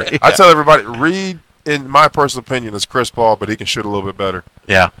out of here. I tell everybody, Reed, in my personal opinion, is Chris Paul, but he can shoot a little bit better.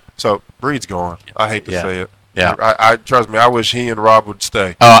 yeah. So Reed's gone. I hate to Yeah. say it. Yeah. I trust me. I wish he and Rob would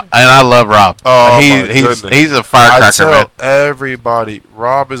stay. Oh, and I love Rob. Oh, he's my goodness. he's a I firecracker, tell man. everybody,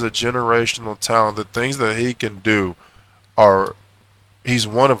 Rob is a generational talent. The things that he can do he's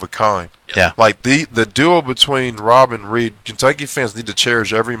one of a kind. Yeah. Like the duo between Rob and Reed, Kentucky fans need to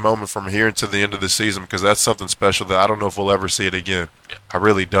cherish every moment from here until the end of the season because that's something special that I don't know if we'll ever see it again. Yeah. I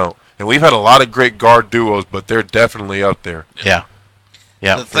really don't. And we've had a lot of great guard duos, but they're definitely up there. Yeah.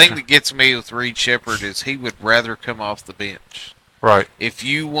 Yeah. The thing that gets me with Reed Shepard is he would rather come off the bench. Right. If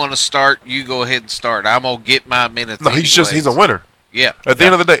you want to start, you go ahead and start. I'm gonna get my minutes. No, he's anyways. a winner. Yeah. At the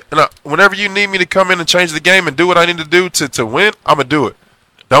end of the day, whenever you need me to come in and change the game and do what I need to do to win, I'm going to do it.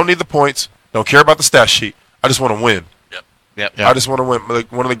 Don't need the points. Don't care about the stat sheet. I just want to win. Yep. Yeah. I just want to win. Like,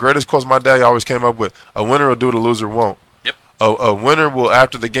 one of the greatest quotes my dad always came up with, a winner will do what a loser won't. Yep. A winner will,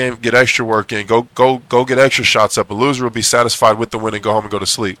 after the game, get extra work in, go get extra shots up. A loser will be satisfied with the win and go home and go to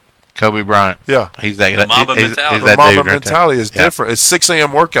sleep. Kobe Bryant. Yeah. He's that. Mamba he's mentality. that The Mamba dude right there. mentality is Yeah. different. It's 6 a.m.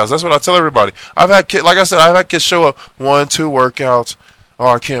 workouts. That's what I tell everybody. I've had kids, like I said, I've had kids show up 1, 2 workouts. Oh,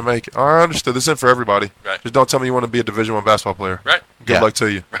 I can't make it. I understood. This isn't for everybody. Right. Just don't tell me you want to be a Division I basketball player. Right. Good Yeah. luck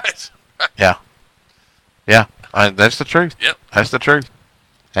to you. Right. Yeah. Yeah. That's the truth. Yep. That's the truth.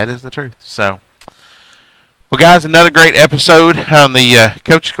 That is the truth. So, well, guys, another great episode on the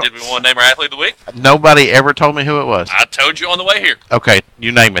Coach. Did we want to name our athlete of the week? Nobody ever told me who it was. I told you on the way here. Okay,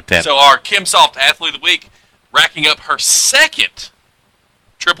 you name it then. So our Kim Soft athlete of the week, racking up her second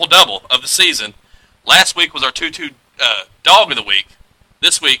triple-double of the season. Last week was our 2-2 dog of the week.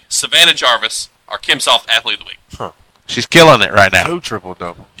 This week, Savannah Jarvis, our Kim Soft athlete of the week. She's killing it right now. 2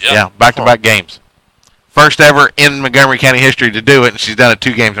 triple-double. Yep. Yeah, back-to-back games. First ever in Montgomery County history to do it, and she's done it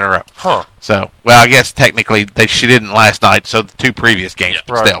 2 games in a row. Huh. So, well, I guess technically she didn't last night, so the 2 previous games, Yeah.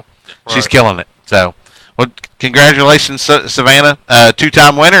 but Right. still, she's Right. killing it. So, well, congratulations, Savannah,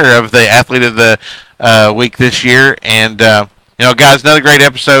 2-time winner of the Athlete of the Week this year. And guys, another great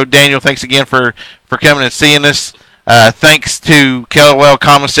episode. Daniel, thanks again for coming and seeing us. Thanks to Kellowell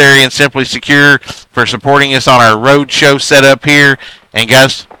Commissary and Simply Secure for supporting us on our road show setup here. And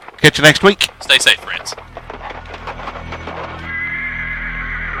guys, catch you next week. Stay safe, friends.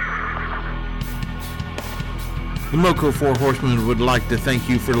 The Moco Four Horsemen would like to thank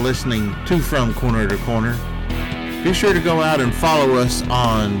you for listening to From Corner to Corner. Be sure to go out and follow us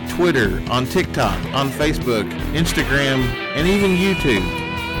on Twitter, on TikTok, on Facebook, Instagram, and even YouTube.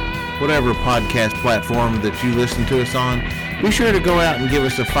 Whatever podcast platform that you listen to us on, be sure to go out and give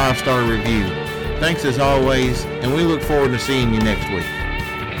us a 5-star review. Thanks as always, and we look forward to seeing you next week.